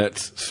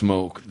 Let's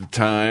smoke the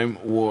time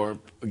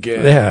warp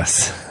again.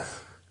 Yes.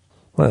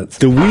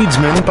 The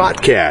Weedsman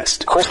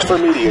Podcast.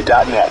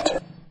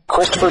 ChristopherMedia.net.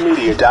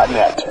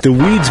 ChristopherMedia.net. The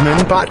Weedsman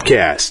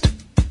Podcast.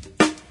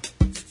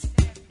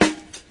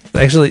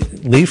 Actually,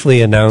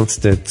 Leafly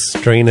announced its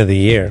strain of the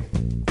year.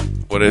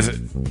 What is it?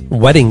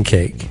 Wedding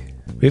cake.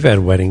 We've had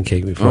wedding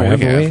cake before,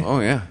 haven't we? Oh,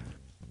 yeah.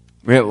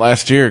 We had it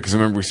last year because I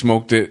remember we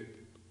smoked it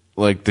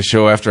like the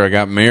show after I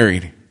got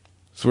married.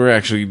 So we're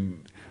actually...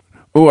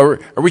 Oh, are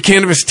we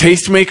cannabis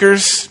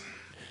tastemakers?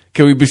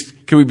 Can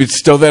we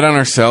bestow that on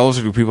ourselves,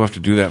 or do people have to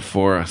do that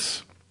for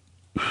us?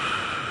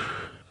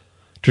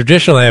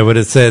 Traditionally, I would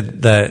have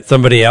said that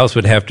somebody else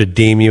would have to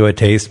deem you a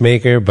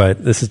tastemaker,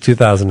 but this is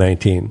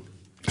 2019.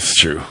 It's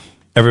true.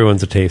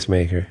 Everyone's a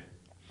tastemaker.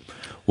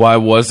 Why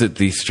was it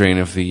the strain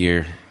of the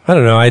year? I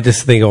don't know. I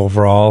just think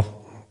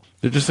overall...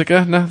 They're just like,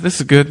 no, this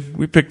is good.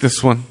 We picked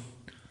this one.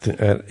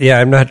 Yeah,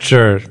 I'm not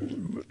sure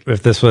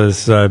if this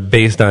was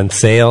based on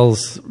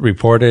sales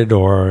reported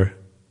or...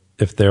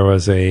 if there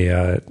was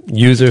a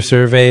user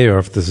survey or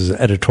if this is an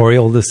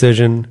editorial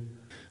decision.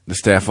 The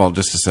staff all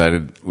just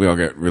decided we all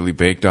got really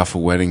baked off a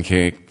wedding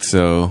cake,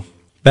 so...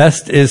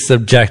 Best is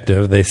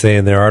subjective, they say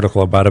in their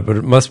article about it, but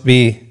it must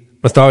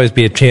always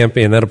be a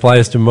champion. That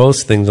applies to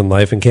most things in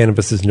life, and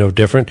cannabis is no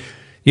different.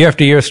 Year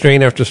after year,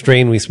 strain after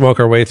strain, we smoke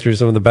our way through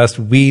some of the best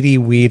weedy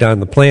weed on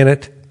the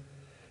planet.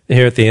 And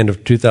here at the end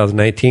of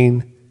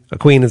 2019, a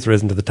queen has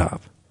risen to the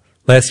top.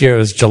 Last year it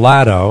was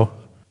gelato,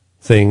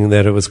 saying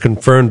that it was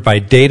confirmed by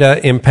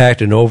data,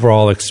 impact, and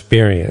overall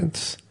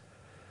experience.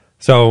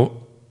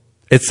 So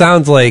it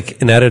sounds like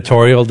an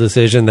editorial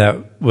decision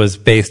that was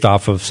based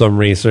off of some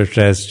research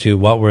as to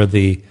what were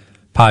the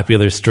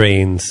popular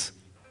strains.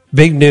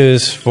 Big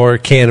news for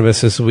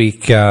cannabis this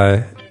week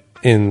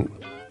in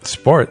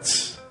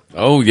sports.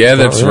 Oh, yeah,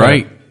 that's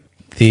right.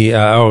 Did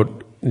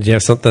you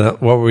have something?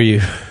 What were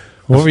you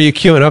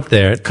queuing up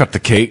there? Cut the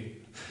cake.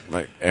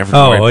 Like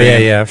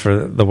yeah,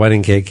 for the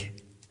wedding cake.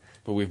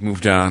 But we've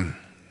moved on.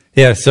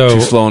 Yeah, so...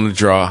 Too slow in the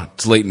draw.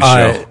 It's late in the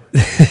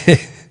show.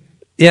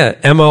 Yeah,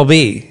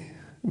 MLB,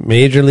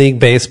 Major League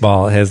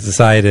Baseball, has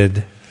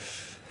decided...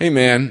 Hey,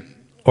 man.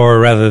 Or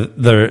rather,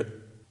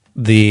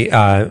 the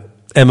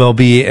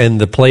MLB and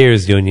the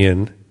Players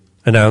Union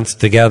announced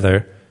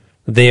together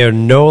they are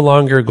no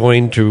longer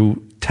going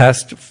to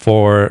test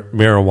for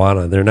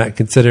marijuana. They're not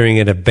considering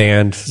it a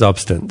banned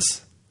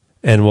substance.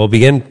 And will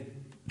begin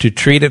to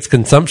treat its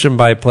consumption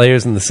by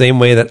players in the same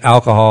way that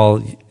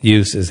alcohol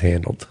use is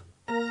handled.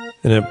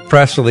 In a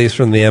press release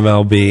from the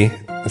MLB,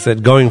 it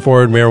said, going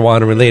forward,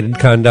 marijuana-related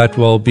conduct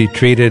will be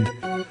treated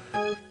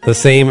the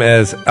same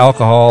as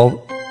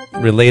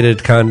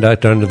alcohol-related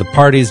conduct under the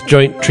party's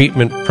joint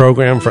treatment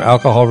program for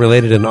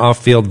alcohol-related and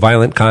off-field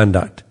violent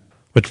conduct.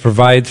 which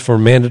provides for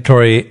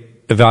mandatory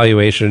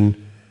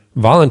evaluation,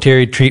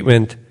 voluntary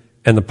treatment,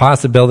 and the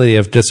possibility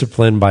of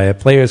discipline by a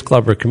players'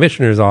 club or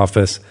commissioner's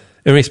office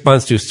in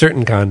response to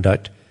certain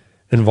conduct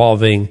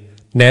involving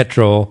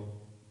natural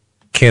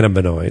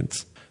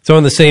cannabinoids. So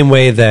in the same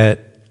way that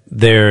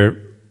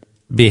their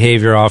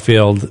behavior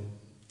off-field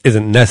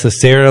isn't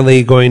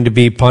necessarily going to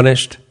be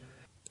punished,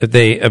 if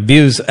they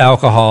abuse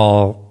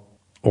alcohol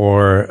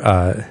or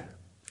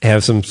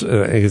have some,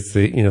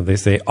 they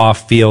say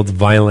off-field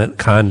violent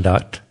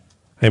conduct,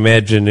 I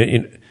imagine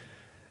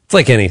it's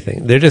like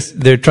anything.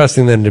 They're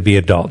trusting them to be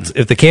adults.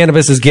 If the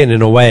cannabis is getting in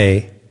the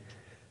way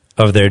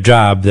of their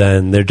job,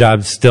 then their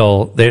job's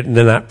still, they're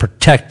not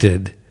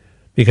protected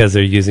because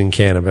they're using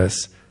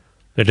cannabis.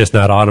 They're just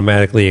not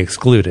automatically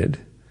excluded.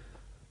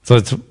 So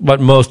it's what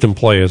most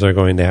employers are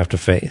going to have to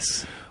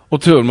face. Well,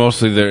 too, and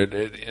mostly they're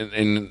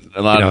in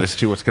a lot of this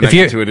too. What's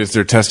connected to it is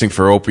they're testing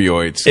for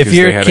opioids because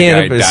they had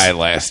a guy die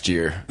last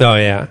year. Oh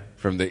yeah,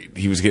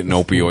 he was getting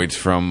opioids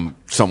from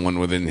someone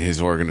within his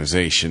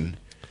organization.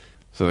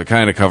 So they're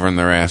kind of covering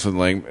their ass with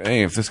like,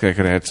 hey, if this guy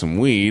could have had some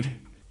weed,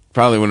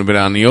 probably wouldn't have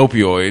been on the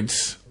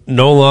opioids.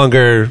 No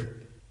longer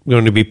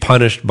going to be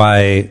punished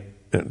by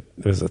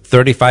there's a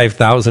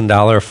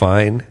 $35,000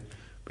 fine.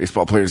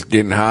 Baseball players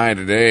getting high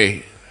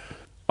today.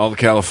 All the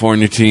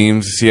California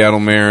teams, Seattle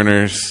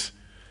Mariners,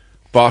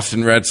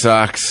 Boston Red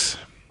Sox.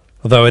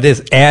 Although it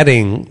is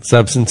adding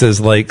substances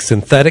like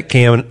synthetic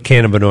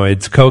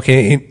cannabinoids,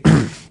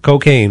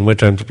 cocaine,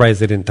 which I'm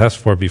surprised they didn't test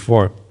for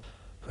before.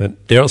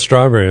 But Darryl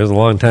Strawberry was a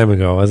long time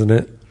ago, wasn't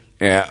it?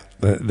 Yeah.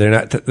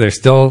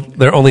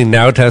 They're only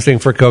now testing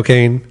for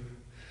cocaine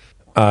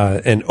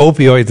and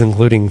opioids,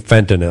 including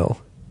fentanyl.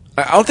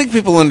 I don't think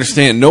people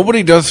understand.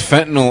 Nobody does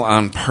fentanyl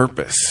on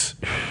purpose.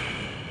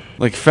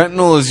 Like,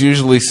 fentanyl is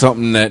usually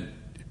something that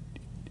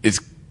is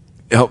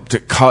helped to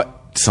cut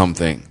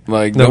something.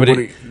 Like,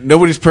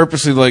 nobody's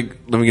purposely like,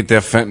 let me get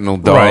that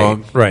fentanyl,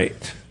 dog.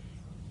 Right.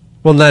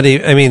 Well, not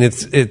even, I mean,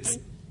 it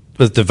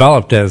was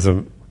developed as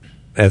an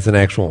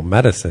actual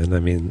medicine. I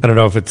mean, I don't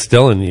know if it's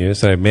still in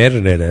use. I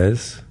imagine it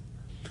is.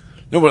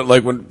 No, but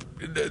like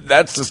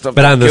that's the stuff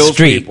but that on the kills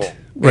street. people.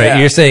 Right, Yeah.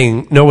 You're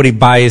saying nobody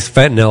buys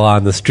fentanyl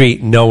on the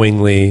street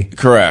knowingly.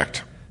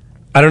 Correct.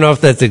 I don't know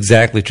if that's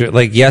exactly true.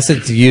 Like, yes,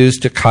 it's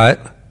used to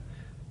cut.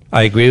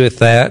 I agree with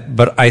that.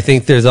 But I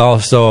think there's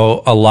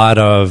also a lot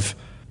of...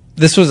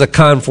 This was a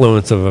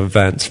confluence of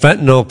events.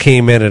 Fentanyl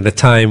came in at a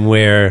time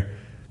where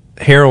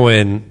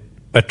heroin,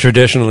 a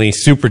traditionally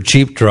super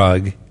cheap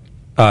drug,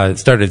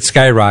 started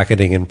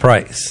skyrocketing in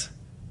price.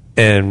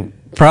 And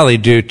probably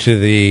due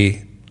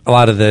to a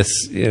lot of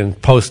this in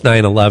post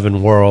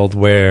 9/11 world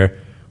where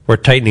we're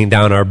tightening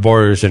down our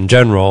borders in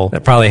general.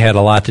 That probably had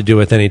a lot to do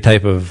with any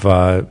type of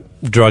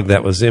drug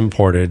that was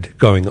imported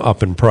going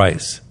up in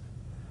price.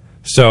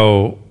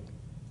 So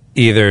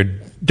either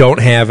don't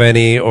have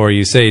any, or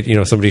you say,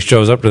 somebody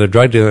shows up to the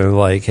drug dealer and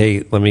like,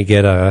 hey, let me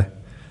get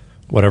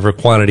whatever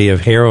quantity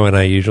of heroin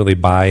I usually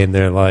buy, and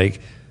they're like,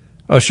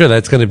 oh, sure,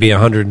 that's going to be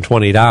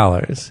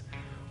 $120.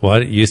 Well,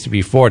 it used to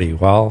be $40.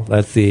 Well,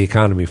 that's the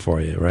economy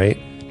for you, right?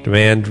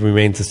 Demand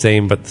remains the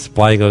same, but the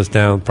supply goes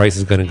down, price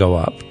is going to go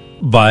up.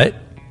 But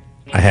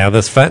I have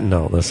this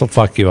fentanyl. This will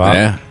fuck you up.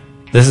 Yeah.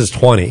 This is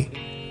 $20.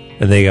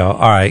 And they go,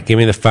 all right, give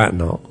me the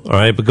fentanyl. All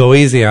right, but go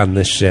easy on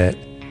this shit.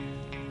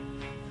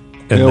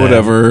 And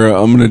whatever.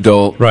 I'm an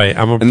adult. Right,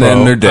 I'm a pro. And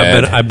then they're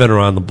dead. I've been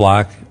around the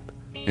block.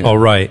 Yeah. Oh,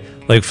 right.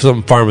 Like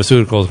some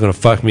pharmaceutical is going to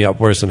fuck me up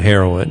worse than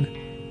heroin.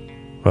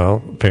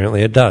 Well,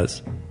 apparently it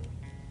does.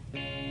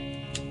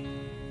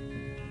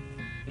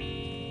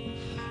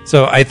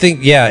 So I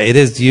think, yeah, it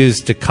is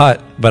used to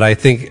cut, but I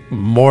think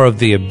more of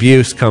the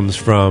abuse comes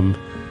from,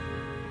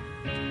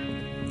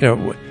 you're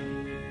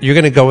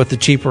going to go with the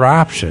cheaper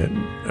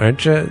option,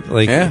 aren't you?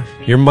 Like,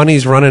 your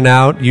money's running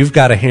out. You've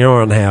got a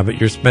heroin habit.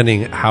 You're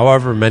spending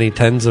however many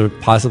tens or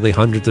possibly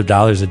hundreds of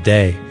dollars a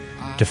day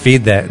to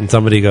feed that. And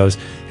somebody goes,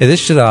 hey, this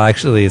shit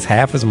actually is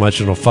half as much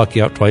and it'll fuck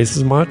you up twice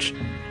as much.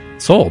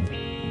 Sold.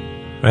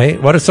 Right?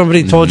 What if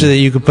somebody told you that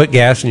you could put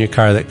gas in your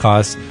car that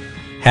costs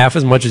half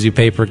as much as you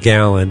pay per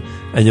gallon,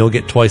 and you'll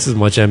get twice as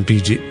much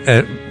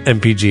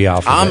MPG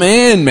off of it? I'm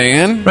in,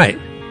 man. Right.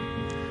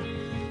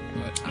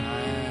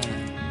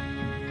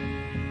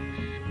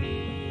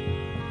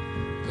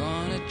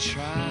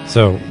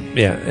 So,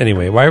 yeah,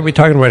 anyway, why are we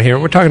talking about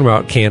heroin? We're talking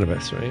about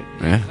cannabis, right?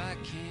 Yeah.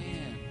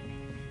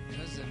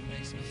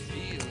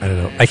 I don't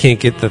know. I can't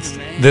get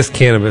this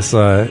cannabis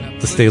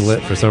to stay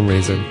lit for some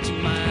reason.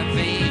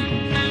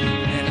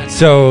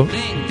 So,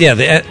 yeah,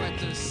 the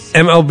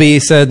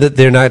MLB said that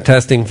they're not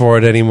testing for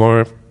it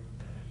anymore.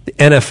 The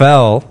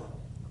NFL,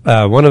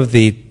 one of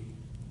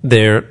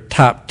their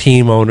top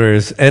team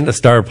owners and a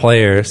star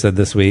player said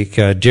this week,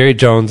 Jerry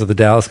Jones of the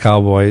Dallas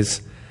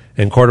Cowboys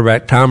and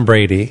quarterback Tom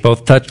Brady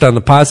both touched on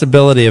the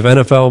possibility of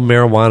NFL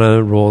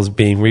marijuana rules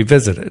being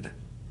revisited.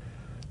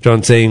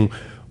 Jones saying,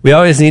 we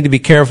always need to be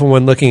careful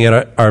when looking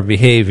at our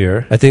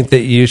behavior. I think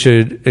that you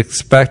should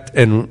expect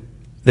and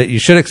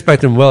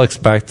will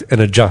expect an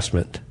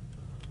adjustment.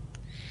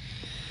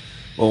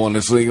 Well, when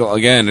it's legal,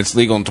 again, it's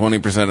legal in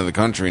 20% of the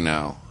country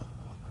now.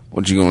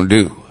 What you gonna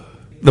do?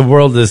 The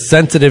world is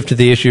sensitive to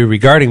the issue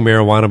regarding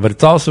marijuana, but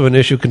it's also an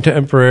issue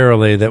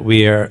contemporarily that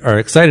we are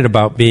excited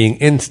about being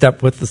in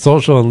step with the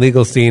social and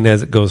legal scene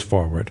as it goes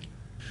forward.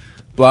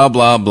 Blah,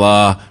 blah,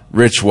 blah.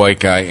 Rich white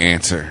guy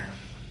answer.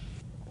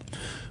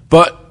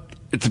 But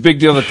it's a big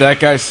deal that that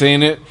guy's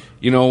saying it.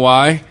 You know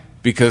why?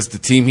 Because the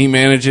team he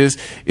manages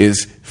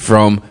is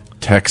from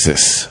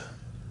Texas.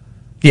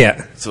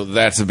 Yeah. So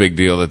that's a big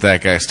deal that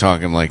that guy's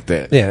talking like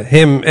that. Yeah,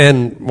 him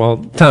and, well,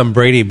 Tom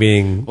Brady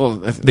being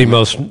the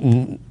most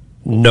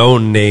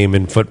known name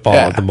in football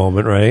at the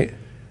moment, right?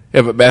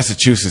 Yeah, but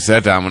Massachusetts,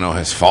 that domino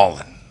has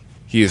fallen.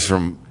 He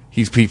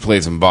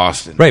plays in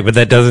Boston. Right, but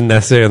that doesn't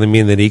necessarily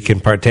mean that he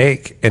can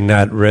partake and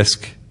not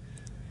risk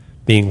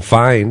being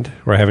fined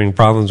or having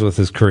problems with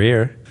his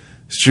career.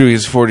 It's true,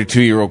 he's a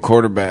 42-year-old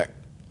quarterback.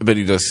 I bet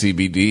he does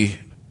CBD.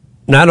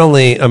 Not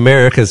only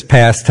America's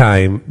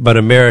pastime, but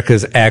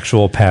America's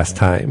actual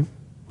pastime,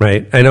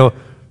 right? I know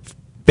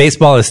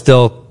baseball is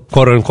still,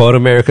 quote-unquote,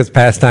 America's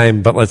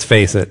pastime, but let's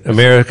face it,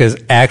 America's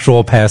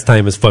actual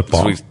pastime is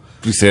football. So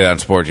we say that on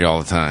Sporty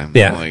all the time.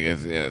 Yeah. Like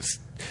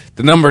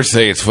the numbers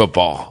say it's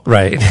football.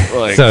 Right.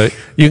 Like, so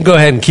you can go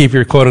ahead and keep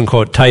your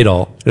quote-unquote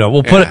title. You know,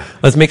 we'll put it,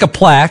 let's make a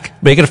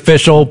plaque, make it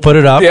official, put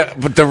it up. Yeah,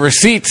 but the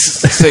receipts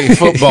say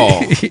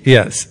football.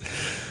 Yes.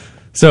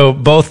 So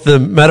both the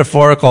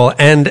metaphorical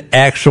and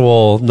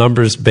actual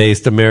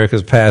numbers-based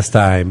America's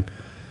pastime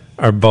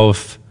are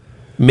both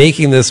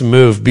making this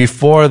move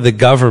before the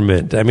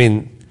government. I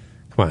mean,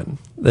 come on,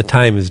 the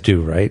time is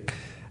due, right?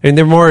 I mean,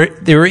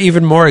 there are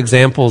even more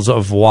examples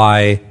of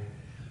why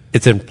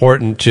it's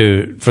important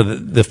for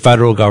the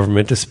federal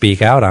government to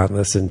speak out on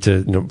this and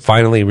to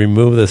finally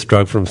remove this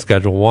drug from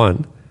Schedule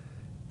 1.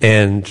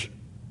 And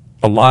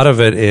a lot of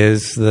it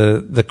is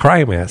the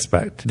crime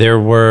aspect. There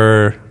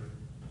were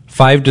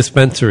 5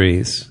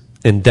 dispensaries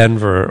in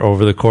Denver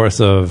over the course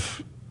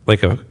of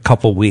like a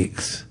couple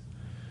weeks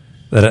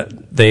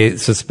that they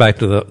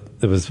suspected that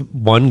there was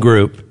one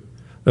group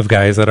of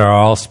guys that are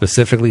all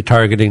specifically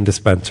targeting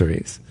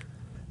dispensaries.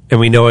 And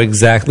we know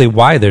exactly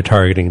why they're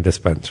targeting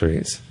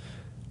dispensaries.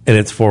 And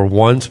it's for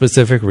one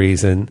specific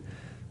reason.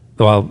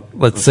 Well,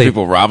 let's say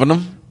people robbing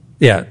them?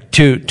 Yeah,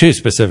 two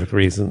specific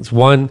reasons.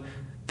 One,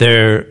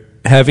 they're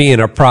heavy in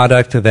a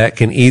product that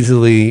can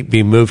easily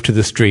be moved to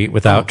the street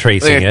without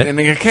tracing it. And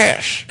they got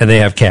cash. And they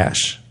have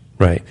cash,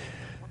 right.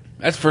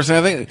 That's the person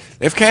I think.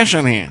 They have cash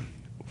on hand.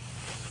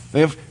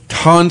 They have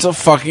tons of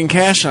fucking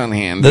cash on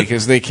hand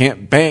because they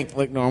can't bank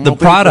like normal people. The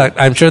product,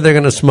 I'm sure they're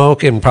going to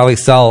smoke and probably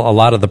sell a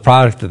lot of the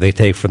product that they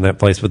take from that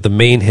place, but the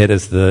main hit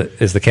is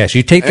the cash.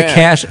 You take the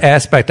cash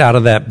aspect out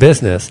of that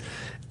business,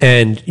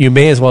 and you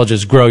may as well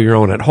just grow your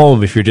own at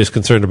home if you're just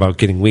concerned about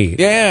getting weed.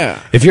 Yeah.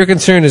 If your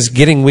concern is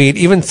getting weed,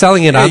 even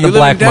selling it on the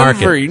black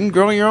market. You can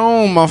grow your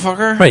own,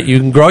 motherfucker. Right. You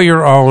can grow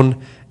your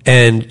own,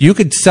 and you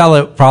could sell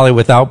it probably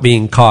without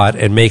being caught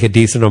and make a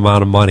decent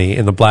amount of money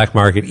in the black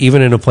market,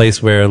 even in a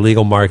place where a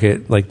legal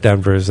market like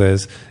Denver's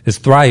is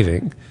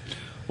thriving.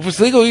 Well, if it's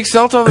legal, you can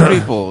sell to other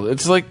people.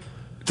 It's like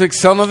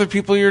selling other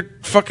people your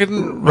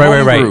fucking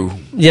right.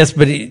 Yes,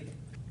 but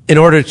in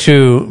order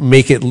to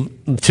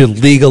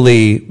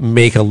legally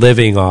make a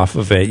living off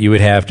of it, you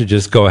would have to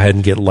just go ahead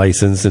and get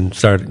licensed and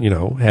start,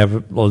 have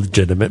a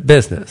legitimate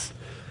business.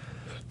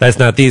 That's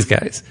not these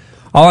guys.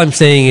 All I'm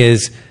saying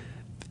is,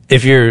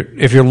 if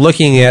you're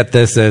looking at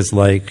this as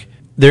like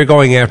they're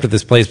going after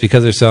this place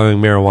because they're selling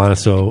marijuana,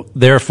 so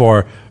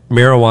therefore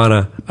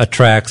marijuana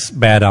attracts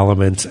bad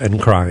elements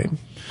and crime,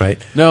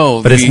 right?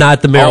 No, but it's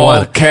not the marijuana.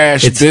 All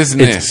cash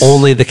business. It's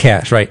only the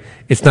cash, right?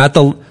 It's not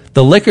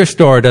the liquor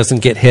store doesn't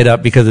get hit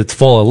up because it's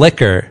full of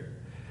liquor.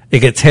 It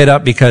gets hit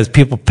up because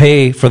people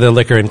pay for their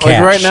liquor in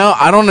cash. Like right now,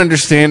 I don't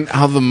understand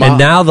how the mob... And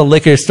now the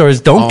liquor stores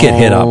don't get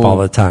hit up all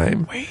the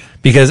time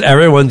because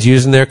everyone's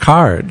using their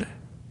card.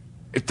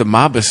 If the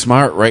mob is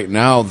smart right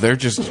now, they're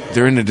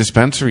in the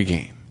dispensary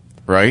game,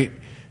 right?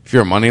 If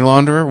you're a money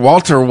launderer,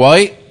 Walter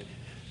White,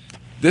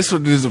 this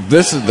is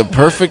the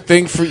perfect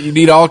thing for you.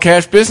 Need all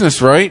cash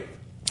business, right?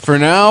 For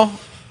now,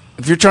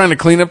 if you're trying to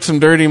clean up some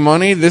dirty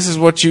money, this is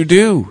what you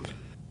do.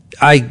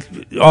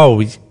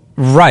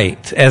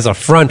 Right, as a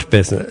front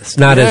business,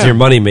 not as your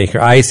moneymaker.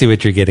 I see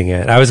what you're getting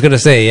at. I was going to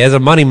say, as a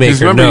moneymaker,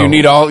 remember,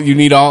 no. you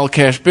need all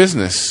cash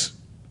business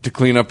to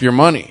clean up your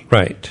money.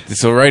 Right.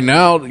 So right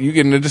now, you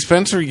get in the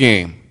dispensary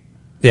game.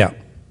 Yeah.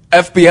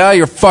 FBI,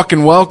 you're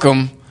fucking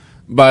welcome,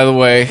 by the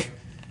way.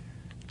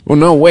 Well,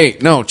 no,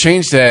 wait. No,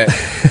 change that.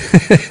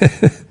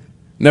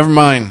 Never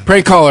mind.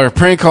 Prank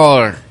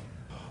caller.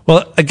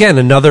 Well, again,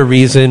 another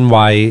reason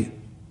why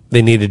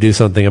they need to do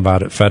something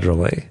about it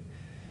federally.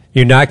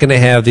 You're not going to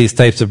have these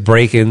types of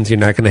break-ins. You're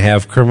not going to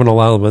have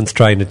criminal elements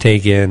trying to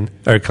take in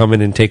or come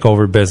in and take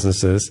over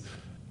businesses.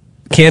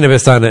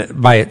 Cannabis on it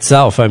by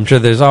itself, I'm sure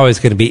there's always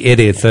going to be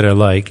idiots that are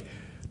like,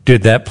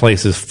 dude, that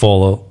place is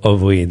full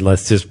of weed.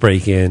 Let's just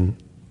break in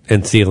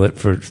and seal it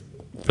for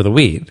the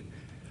weed.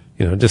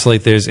 Just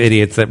like there's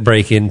idiots that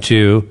break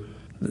into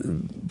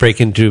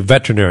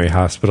veterinary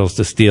hospitals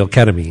to steal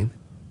ketamine.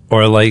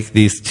 Or like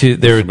these two,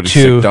 there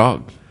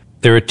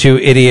were two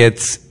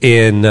idiots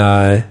in,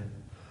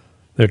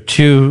 there There are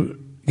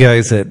two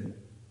guys that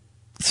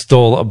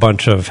stole a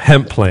bunch of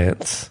hemp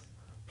plants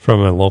from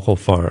a local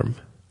farm.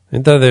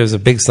 And then there's a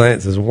big sign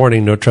that says,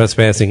 warning, no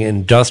trespassing,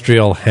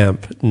 industrial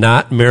hemp,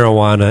 not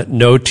marijuana,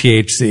 no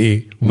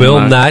THC, will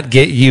not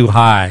get you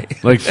high.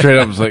 Like straight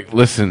up, it's like,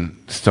 listen,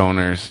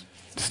 stoners,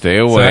 stay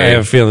away. So I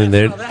have a feeling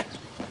that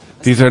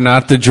these are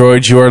not the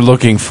droids you are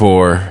looking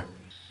for.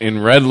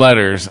 In red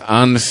letters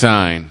on the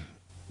sign.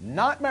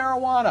 Not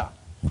marijuana,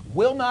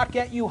 will not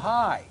get you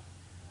high.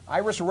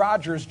 Iris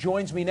Rogers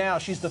joins me now.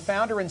 She's the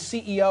founder and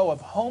CEO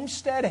of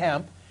Homestead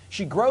Hemp.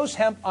 She grows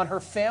hemp on her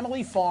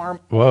family farm,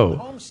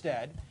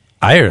 Homestead.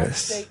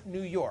 Iris. Upstate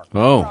New York.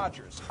 Oh.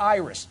 Rogers,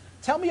 Iris,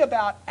 tell me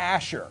about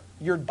Asher,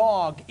 your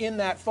dog in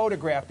that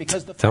photograph,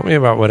 because tell me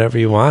about whatever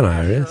you want,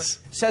 Iris.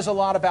 Says a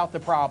lot about the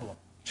problem.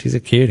 She's a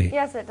cutie.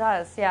 Yes, it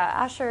does. Yeah,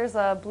 Asher's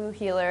a blue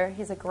heeler.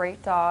 He's a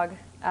great dog.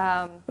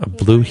 A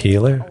blue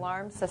heeler?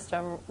 Alarm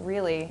system,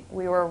 really.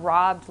 We were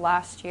robbed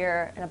last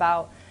year, and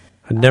about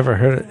I'd never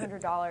heard it.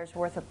 $200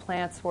 worth of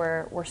plants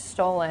were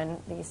stolen.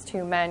 These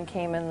two men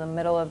came in the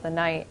middle of the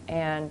night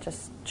and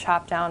just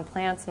chopped down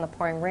plants in the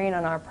pouring rain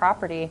on our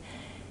property.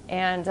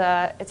 And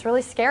it's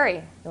really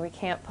scary. We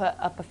can't put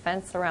up a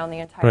fence around the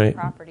entire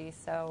property.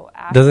 So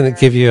doesn't it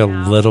give you a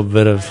little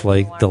bit of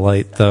like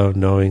delight though,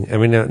 knowing? I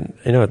mean,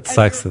 I know it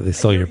sucks that they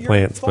stole your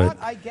plants, but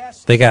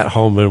they got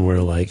home and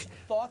were like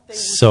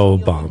so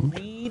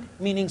bummed.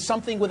 Meaning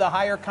something with a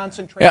higher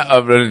concentration. Yeah,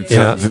 but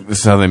this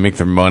is how they make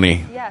their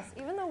money. Yes,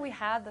 even though we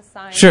had the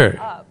sign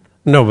up.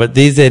 No, but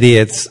these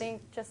idiots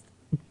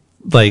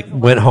like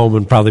went home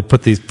and probably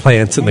put these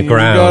plants in the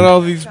ground. Got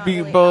all these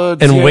bee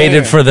buds and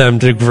waited for them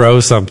to grow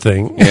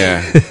something.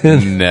 Yeah,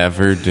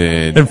 never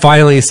did. And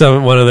finally,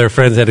 one of their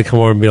friends had to come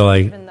over and be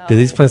like, "Dude,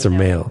 these plants are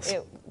males.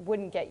 It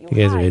wouldn't get you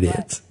guys high, are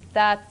idiots."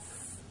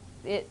 That's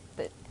it.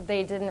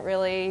 They didn't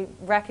really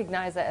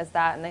recognize it as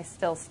that, and they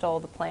still stole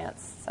the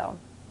plants. So.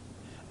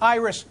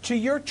 Iris, to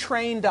your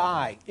trained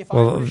eye, if I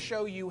were to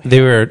show you...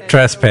 They were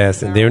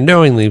trespassing. They were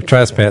knowingly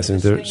trespassing,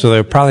 so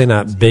they're probably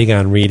not big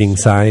on reading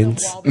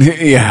signs.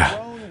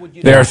 Yeah.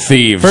 They're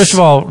thieves. First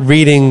of all,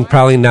 reading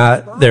probably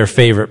not their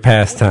favorite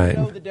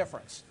pastime.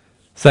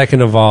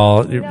 Second of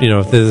all,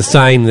 if there's a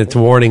sign that's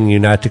warning you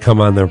not to come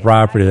on their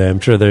property, I'm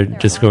sure they're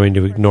just going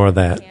to ignore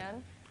that.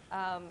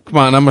 Come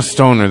on, I'm a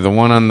stoner. The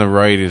one on the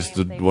right is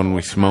the one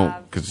we smoke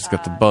because it's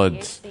got the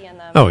buds.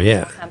 Oh,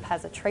 yeah. Hemp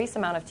has a trace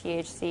amount of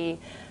THC.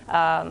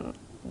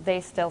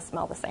 They still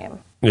smell the same.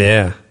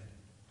 Yeah.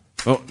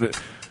 Oh,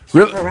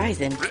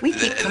 Verizon. We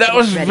keep that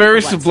was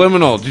very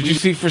subliminal. Did you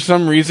see? For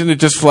some reason, it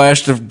just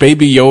flashed of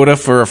Baby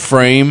Yoda for a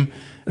frame,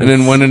 and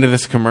then went into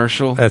this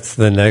commercial. That's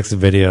the next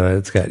video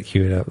that's got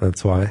queued up.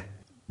 That's why.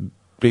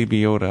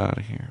 Baby Yoda out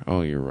of here.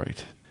 Oh, you're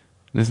right.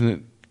 Isn't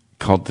it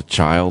called The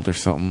Child or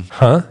something?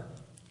 Huh?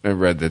 I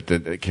read that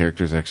the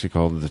character is actually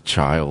called The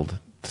Child.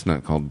 It's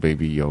not called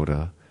Baby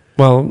Yoda.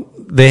 Well,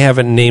 they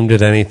haven't named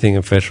it anything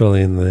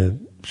officially in the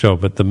show,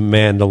 but the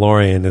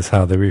Mandalorian is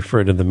how they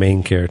refer to the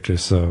main character,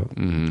 so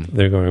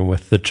they're going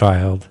with The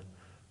Child,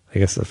 I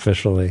guess,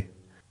 officially.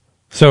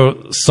 So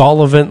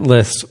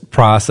solventless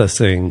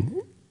processing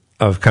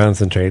of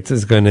concentrates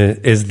is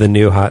the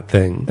new hot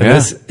thing.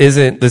 And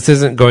this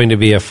isn't going to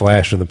be a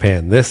flash in the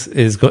pan. This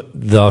is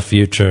the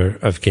future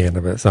of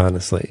cannabis,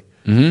 honestly.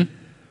 Mm-hmm.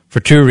 For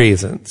two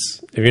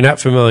reasons. If you're not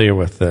familiar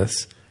with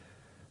this,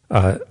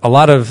 a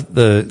lot of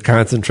the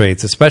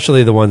concentrates,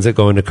 especially the ones that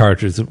go into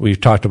cartridges,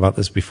 we've talked about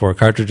this before.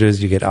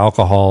 Cartridges, you get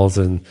alcohols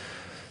and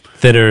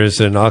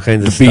thinners and all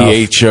kinds of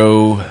stuff.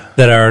 BHO.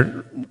 That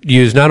are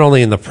used not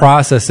only in the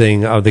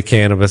processing of the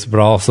cannabis,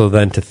 but also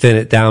then to thin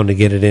it down to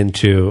get it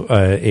into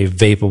a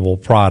vapable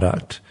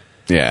product.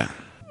 Yeah.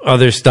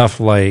 Other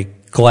stuff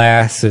like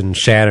glass and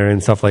shatter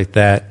and stuff like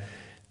that,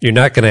 you're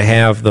not going to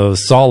have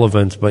those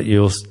solvents, but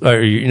you're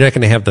not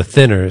going to have the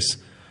thinners,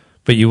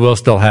 but you will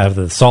still have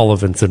the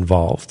solvents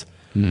involved.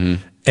 Mm-hmm.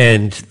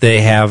 And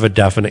they have a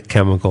definite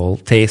chemical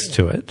taste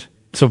to it.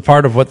 So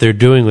part of what they're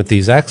doing with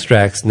these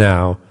extracts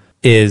now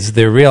is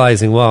they're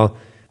realizing, well,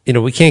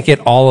 we can't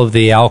get all of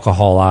the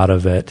alcohol out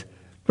of it,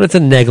 but it's a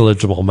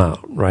negligible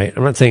amount, right?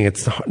 I'm not saying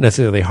it's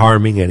necessarily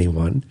harming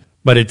anyone,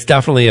 but it's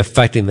definitely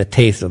affecting the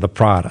taste of the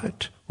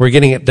product. We're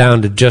getting it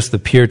down to just the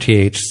pure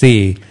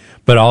THC,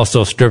 but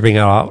also stripping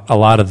out a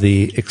lot of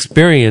the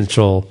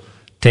experiential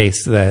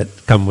tastes that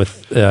come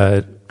with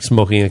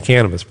smoking a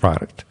cannabis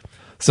product.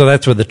 So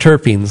that's where the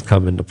terpenes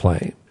come into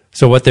play.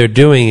 So what they're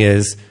doing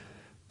is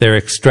they're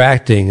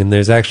extracting, and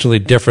there's actually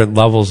different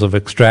levels of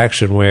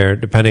extraction where,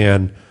 depending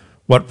on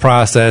what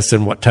process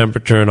and what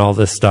temperature and all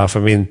this stuff, I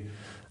mean,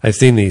 I've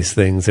seen these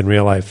things in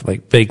real life,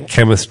 like big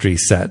chemistry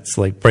sets,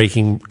 like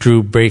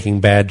true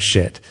Breaking Bad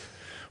shit,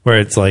 where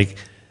it's like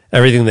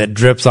everything that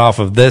drips off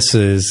of this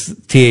is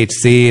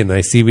THC, and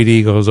the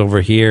CBD goes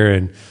over here,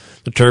 and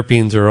the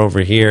terpenes are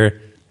over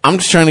here. I'm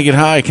just trying to get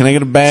high. Can I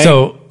get a bag?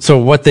 So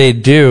what they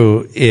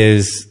do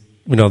is,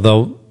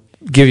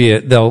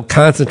 they'll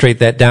concentrate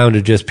that down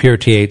to just pure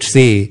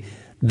THC.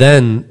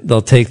 Then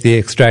they'll take the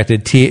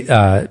extracted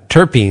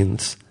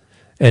terpenes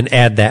and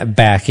add that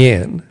back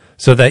in,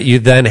 so that you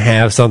then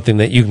have something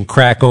that you can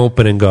crack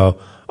open and go,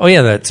 oh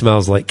yeah, that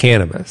smells like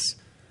cannabis.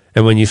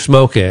 And when you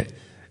smoke it,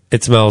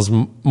 it smells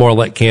more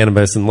like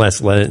cannabis and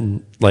less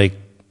like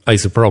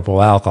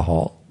isopropyl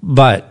alcohol.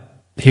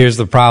 But here's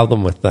the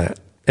problem with that.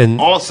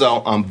 And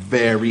also, I'm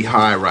very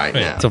high right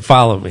now. So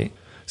follow me.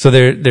 So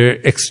they're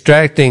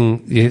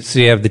extracting, so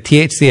you have the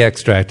THC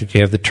extracted, you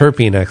have the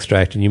terpene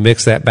extract, and you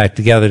mix that back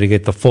together to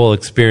get the full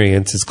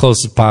experience as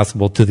close as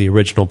possible to the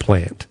original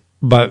plant.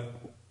 But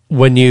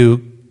when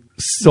you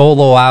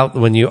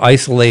when you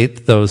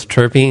isolate those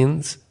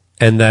terpenes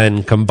and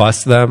then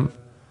combust them,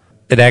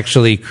 it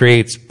actually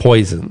creates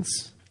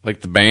poisons. Like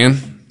the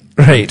band?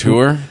 Right.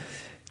 Tour?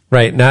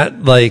 Right.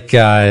 Not like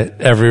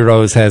every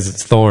rose has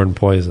its thorn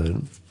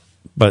poison,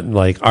 but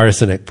like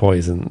arsenic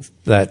poisons,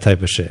 that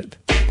type of shit.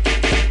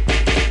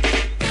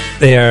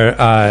 They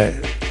are,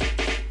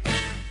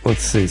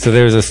 let's see. So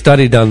there was a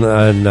study done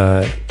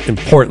in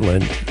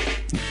Portland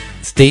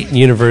State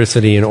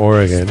University in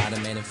Oregon.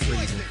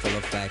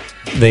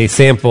 They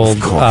sampled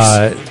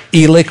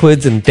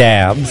e-liquids and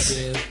dabs,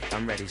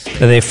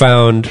 and they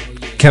found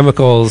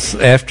chemicals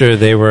after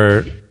they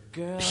were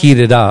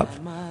heated up.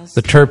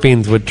 The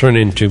terpenes would turn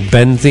into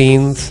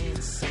benzenes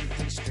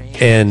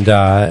and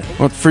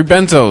what free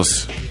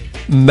benzos?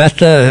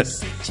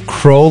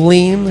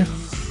 Methacrolene.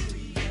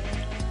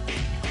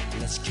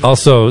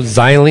 Also,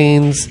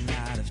 xylenes,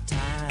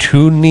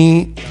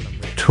 toluenes,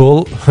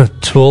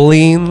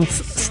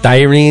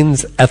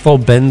 styrenes,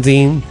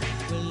 ethylbenzene.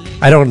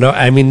 I don't know.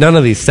 I mean, none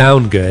of these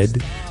sound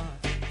good.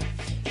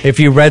 If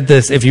you read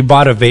this, if you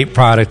bought a vape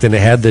product and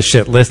it had this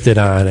shit listed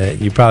on it,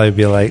 you'd probably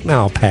be like, "No,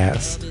 I'll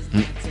pass."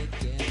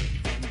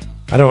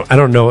 I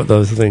don't know what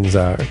those things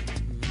are.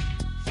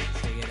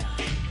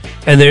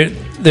 And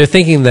they're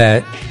thinking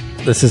that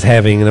this is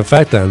having an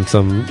effect on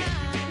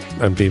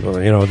people.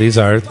 You know, these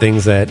are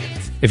things that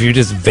if you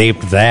just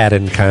vape that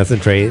and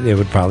concentrate, it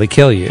would probably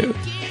kill you.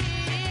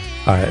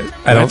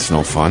 That's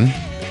no fun.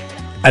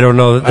 I don't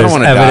know that there's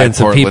evidence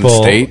of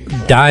people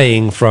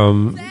dying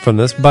from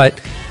this,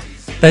 but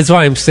that's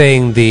why I'm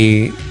saying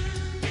the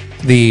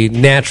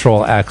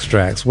natural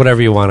extracts,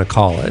 whatever you want to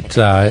call it.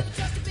 I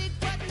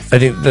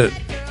think the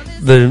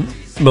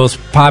most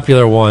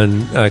popular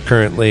one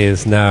currently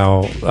is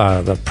now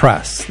the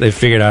press. They've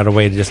figured out a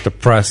way just to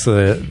press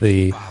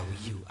the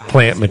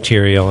plant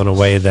material in a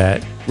way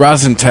that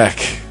rosin tech.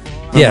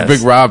 Yes.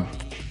 Big Rob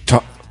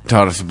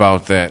taught us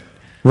about that.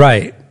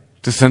 Right.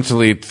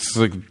 Essentially, it's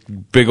like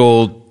big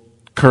old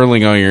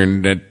curling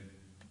iron that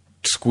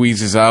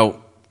squeezes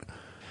out.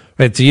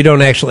 Right, so you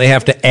don't actually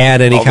have to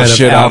add any kind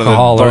of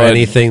alcohol or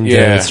anything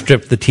to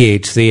strip the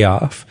THC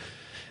off.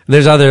 And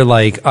there's other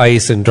like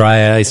ice and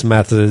dry ice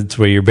methods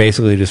where you're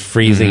basically just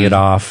freezing it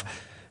off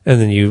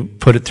and then you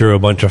put it through a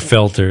bunch of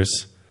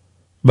filters.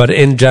 But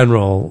in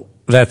general,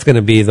 that's going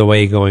to be the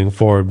way going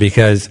forward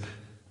because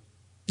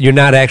you're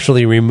not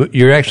actually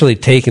you're actually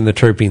taking the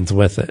terpenes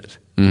with it.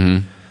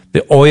 Mm-hmm.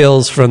 The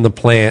oils from the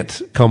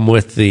plant come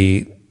with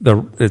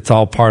it's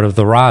all part of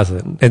the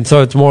rosin. And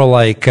so it's more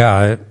like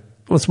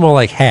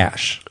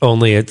hash,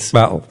 only it's,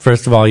 well,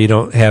 first of all, you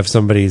don't have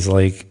somebody's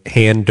like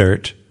hand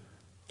dirt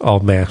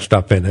all mashed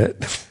up in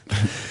it.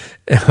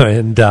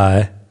 And,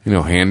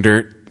 hand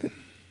dirt?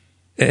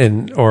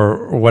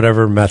 Or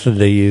whatever method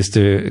they use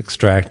to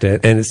extract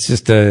it. And it's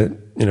just a,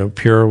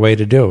 pure way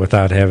to do it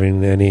without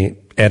having any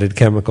added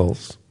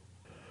chemicals.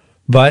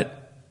 But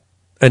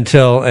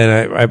until,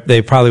 and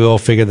they probably will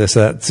figure this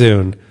out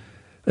soon,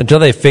 until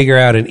they figure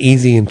out an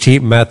easy and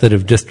cheap method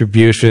of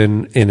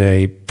distribution in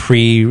a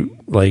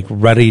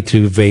ready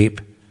to vape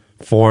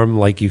form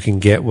like you can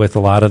get with a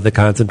lot of the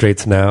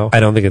concentrates now, I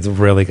don't think it's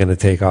really going to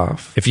take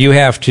off. If you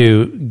have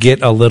to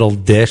get a little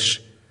dish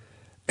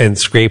and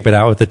scrape it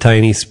out with a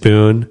tiny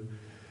spoon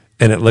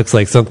and it looks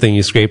like something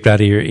you scraped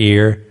out of your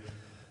ear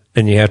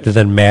and you have to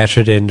then mash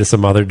it into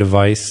some other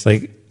device,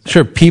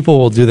 sure, people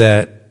will do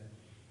that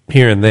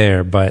here and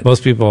there, but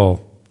most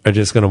people are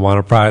just going to want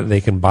a product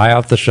they can buy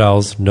off the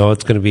shelves, know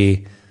it's going to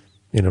be,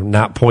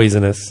 not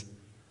poisonous,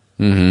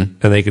 and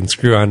they can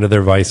screw onto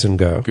their vice and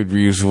go. Good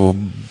reusable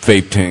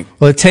vape tank.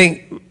 Well, a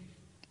tank,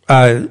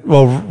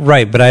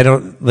 right, but I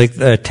don't, like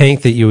a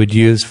tank that you would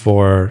use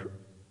for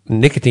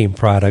nicotine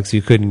products,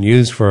 you couldn't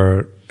use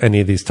for any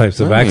of these types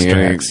of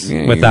extracts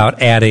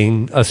without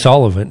adding a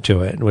solvent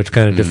to it, which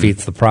kind of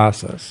defeats the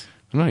process.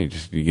 No, you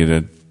get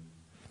a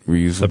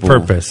reusable. The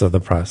purpose of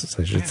the process,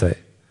 I should say.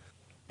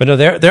 But no,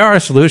 there are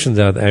solutions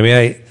out there. I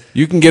mean,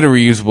 you can get a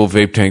reusable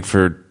vape tank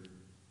for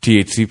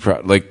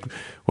THC like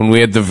when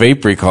we had the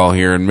vape recall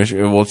here in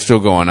Michigan. Well, it's still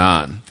going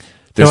on.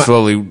 They're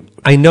slowly.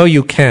 I know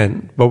you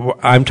can, but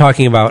I'm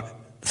talking about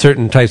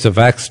certain types of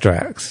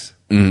extracts.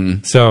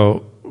 Mm-hmm.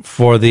 So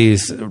for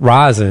these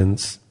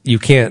rosins, you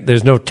can't.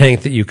 There's no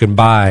tank that you can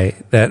buy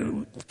that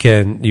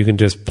you can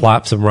just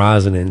plop some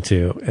rosin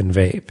into and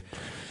vape.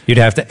 You'd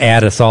have to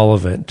add a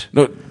solvent.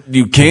 No,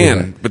 you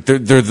can, but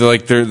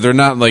they're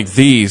not like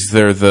these.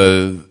 They're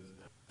the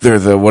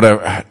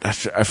whatever.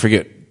 I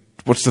forget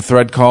what's the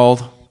thread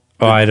called.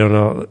 Oh, I don't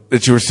know.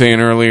 That you were saying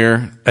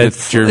earlier.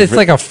 It's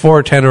like a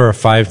 410 or a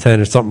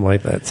 510 or something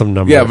like that. Some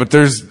number. Yeah, but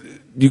there's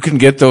you can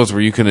get those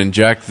where you can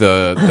inject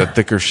the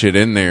thicker shit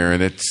in there,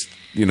 and it's,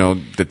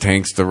 the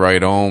tank's the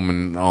right ohm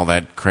and all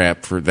that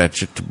crap for that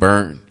shit to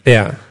burn.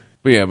 Yeah.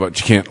 But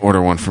you can't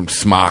order one from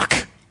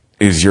Smock,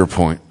 is your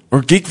point.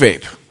 Or Geek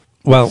Vape.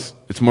 Well,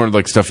 it's more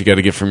like stuff you got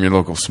to get from your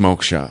local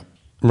smoke shop.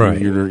 Right.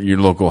 Your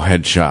local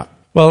head shop.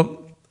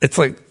 Well, it's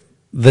like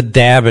the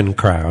dabbing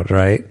crowd,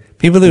 right?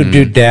 People who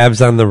do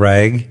dabs on the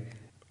reg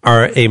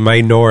are a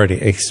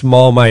minority, a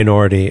small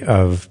minority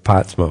of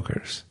pot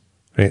smokers.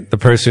 Right? The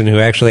person who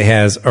actually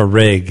has a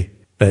rig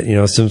that,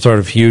 some sort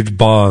of huge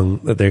bong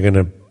that they're going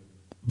to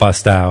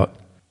bust out.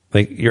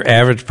 Like, your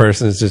average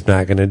person is just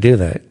not going to do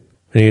that.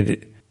 You're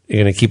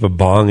going to keep a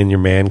bong in your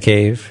man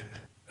cave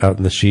out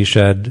in the she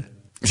shed.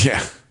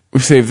 Yeah. We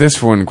save this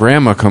for when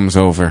Grandma comes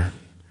over.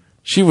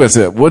 She was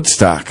at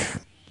Woodstock.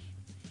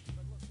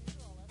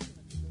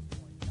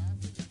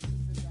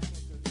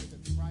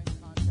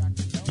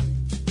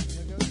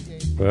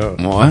 Well,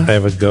 what? I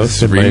have a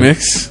ghost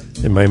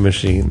remix in my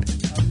machine.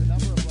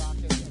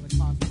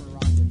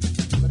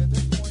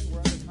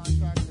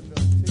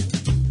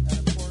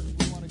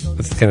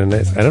 That's kind of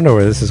nice. I don't know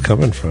where this is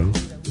coming from.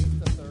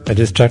 I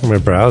just checked my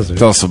browser.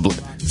 It's all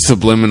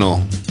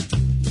subliminal.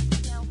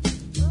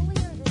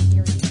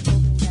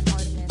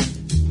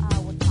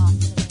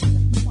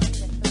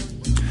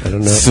 I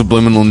don't know.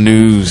 Subliminal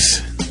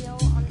news.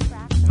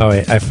 Oh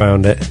wait, I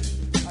found it.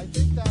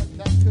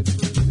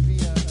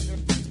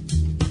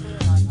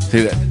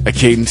 See that? A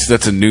Cadence,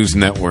 that's a news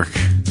network.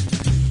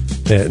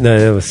 Yeah, no,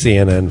 it was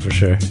CNN for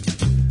sure.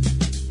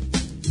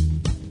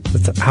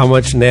 That's how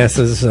much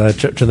NASA's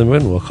trip to the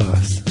moon will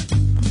cost.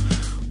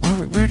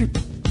 Where have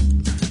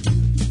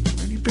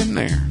you been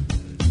there?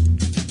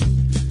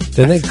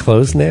 Didn't they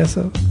close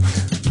NASA?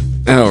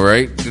 Oh,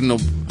 right? Didn't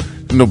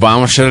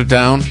Obama shut it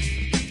down?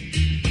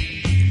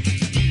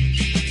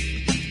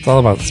 It's all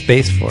about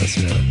Space Force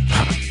now.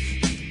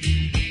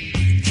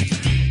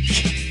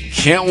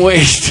 Can't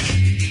wait.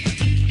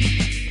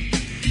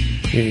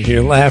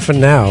 You're laughing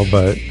now,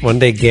 but one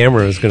day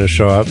Gamera is going to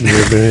show up and you're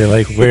going to be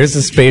like, where's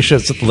the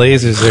spaceships with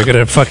lasers? They're going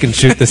to fucking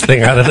shoot this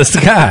thing out of the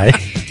sky.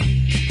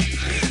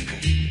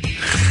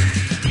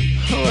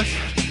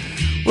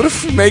 What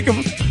if we make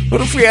him?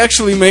 What if we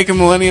actually make a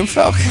Millennium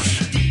Falcon?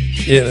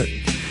 Yeah.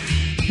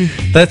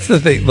 That's the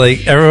thing.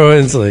 Like,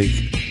 everyone's like,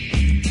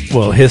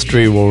 well,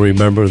 history will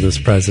remember this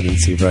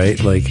presidency, right?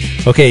 Like,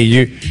 okay,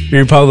 you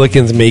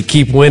Republicans may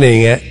keep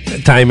winning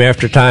time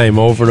after time,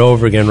 over and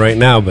over again right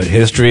now, but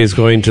history is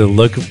going to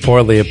look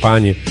poorly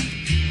upon you.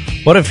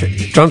 What if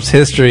Trump's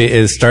history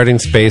is starting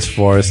Space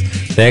Force,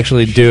 they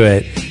actually do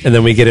it, and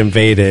then we get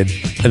invaded,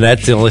 and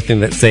that's the only thing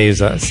that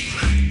saves us?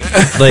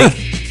 Like,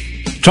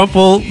 Trump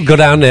will go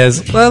down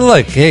as, well,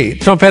 look, hey,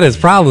 Trump had his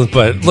problems,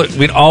 but look,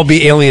 we'd all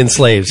be alien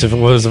slaves if it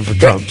wasn't for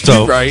Trump.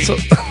 So, right.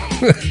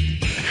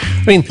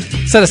 I mean,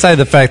 set aside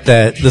the fact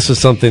that this was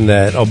something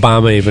that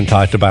Obama even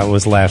talked about and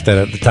was laughed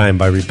at the time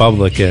by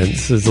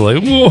Republicans. It's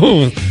like,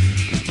 whoa,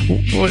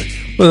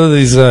 what are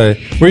these, where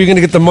are you going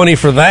to get the money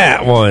for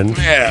that one?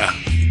 Yeah.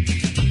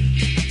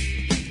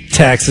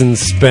 Tax and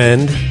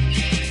spend.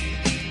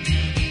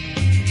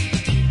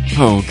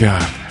 Oh,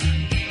 God.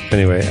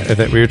 Anyway, I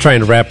think we were trying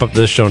to wrap up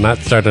this show, not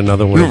start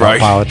another one about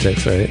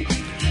politics, right?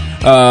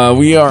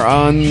 We are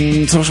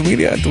on social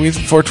media at The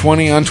Weasel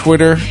 420 on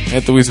Twitter,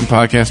 at The Weasel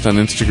Podcast on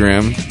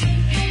Instagram.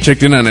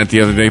 Checked in on it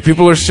the other day.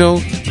 People are still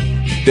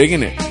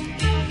digging it.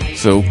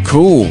 So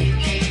cool.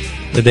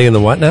 They're digging the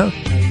what now?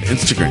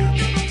 Instagram.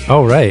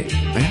 Oh, right.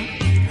 Yeah.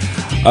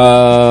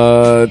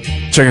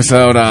 Check us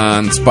out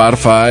on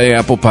Spotify,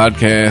 Apple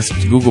Podcasts,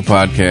 Google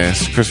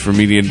Podcasts,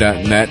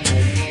 ChristopherMedia.net,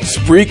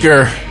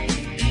 Spreaker.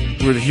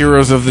 We're the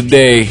heroes of the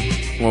day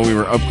while we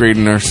were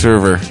upgrading our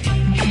server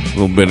a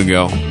little bit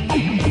ago.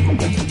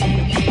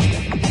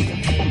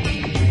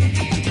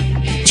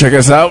 Check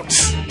us out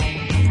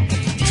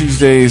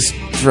Tuesdays,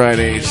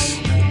 Fridays.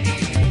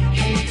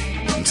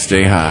 And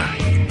stay high.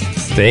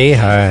 Stay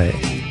high.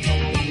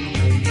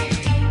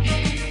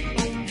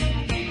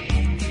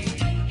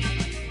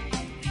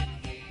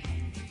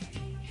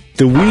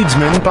 The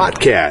Weedsman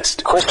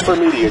Podcast.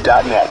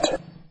 ChristopherMedia.net.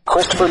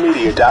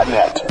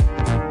 ChristopherMedia.net.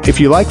 If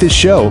you like this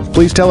show,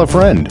 please tell a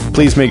friend.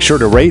 Please make sure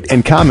to rate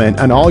and comment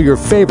on all your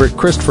favorite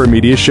Christopher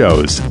Media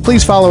shows.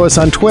 Please follow us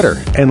on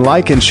Twitter and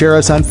like and share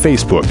us on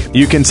Facebook.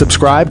 You can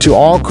subscribe to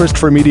all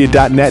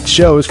ChristopherMedia.net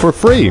shows for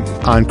free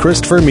on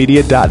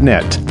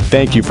ChristopherMedia.net.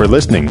 Thank you for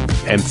listening,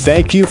 and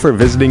thank you for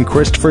visiting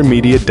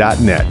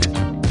ChristopherMedia.net.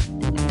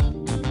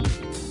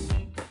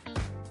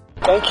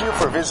 Thank you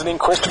for visiting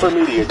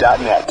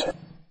ChristopherMedia.net.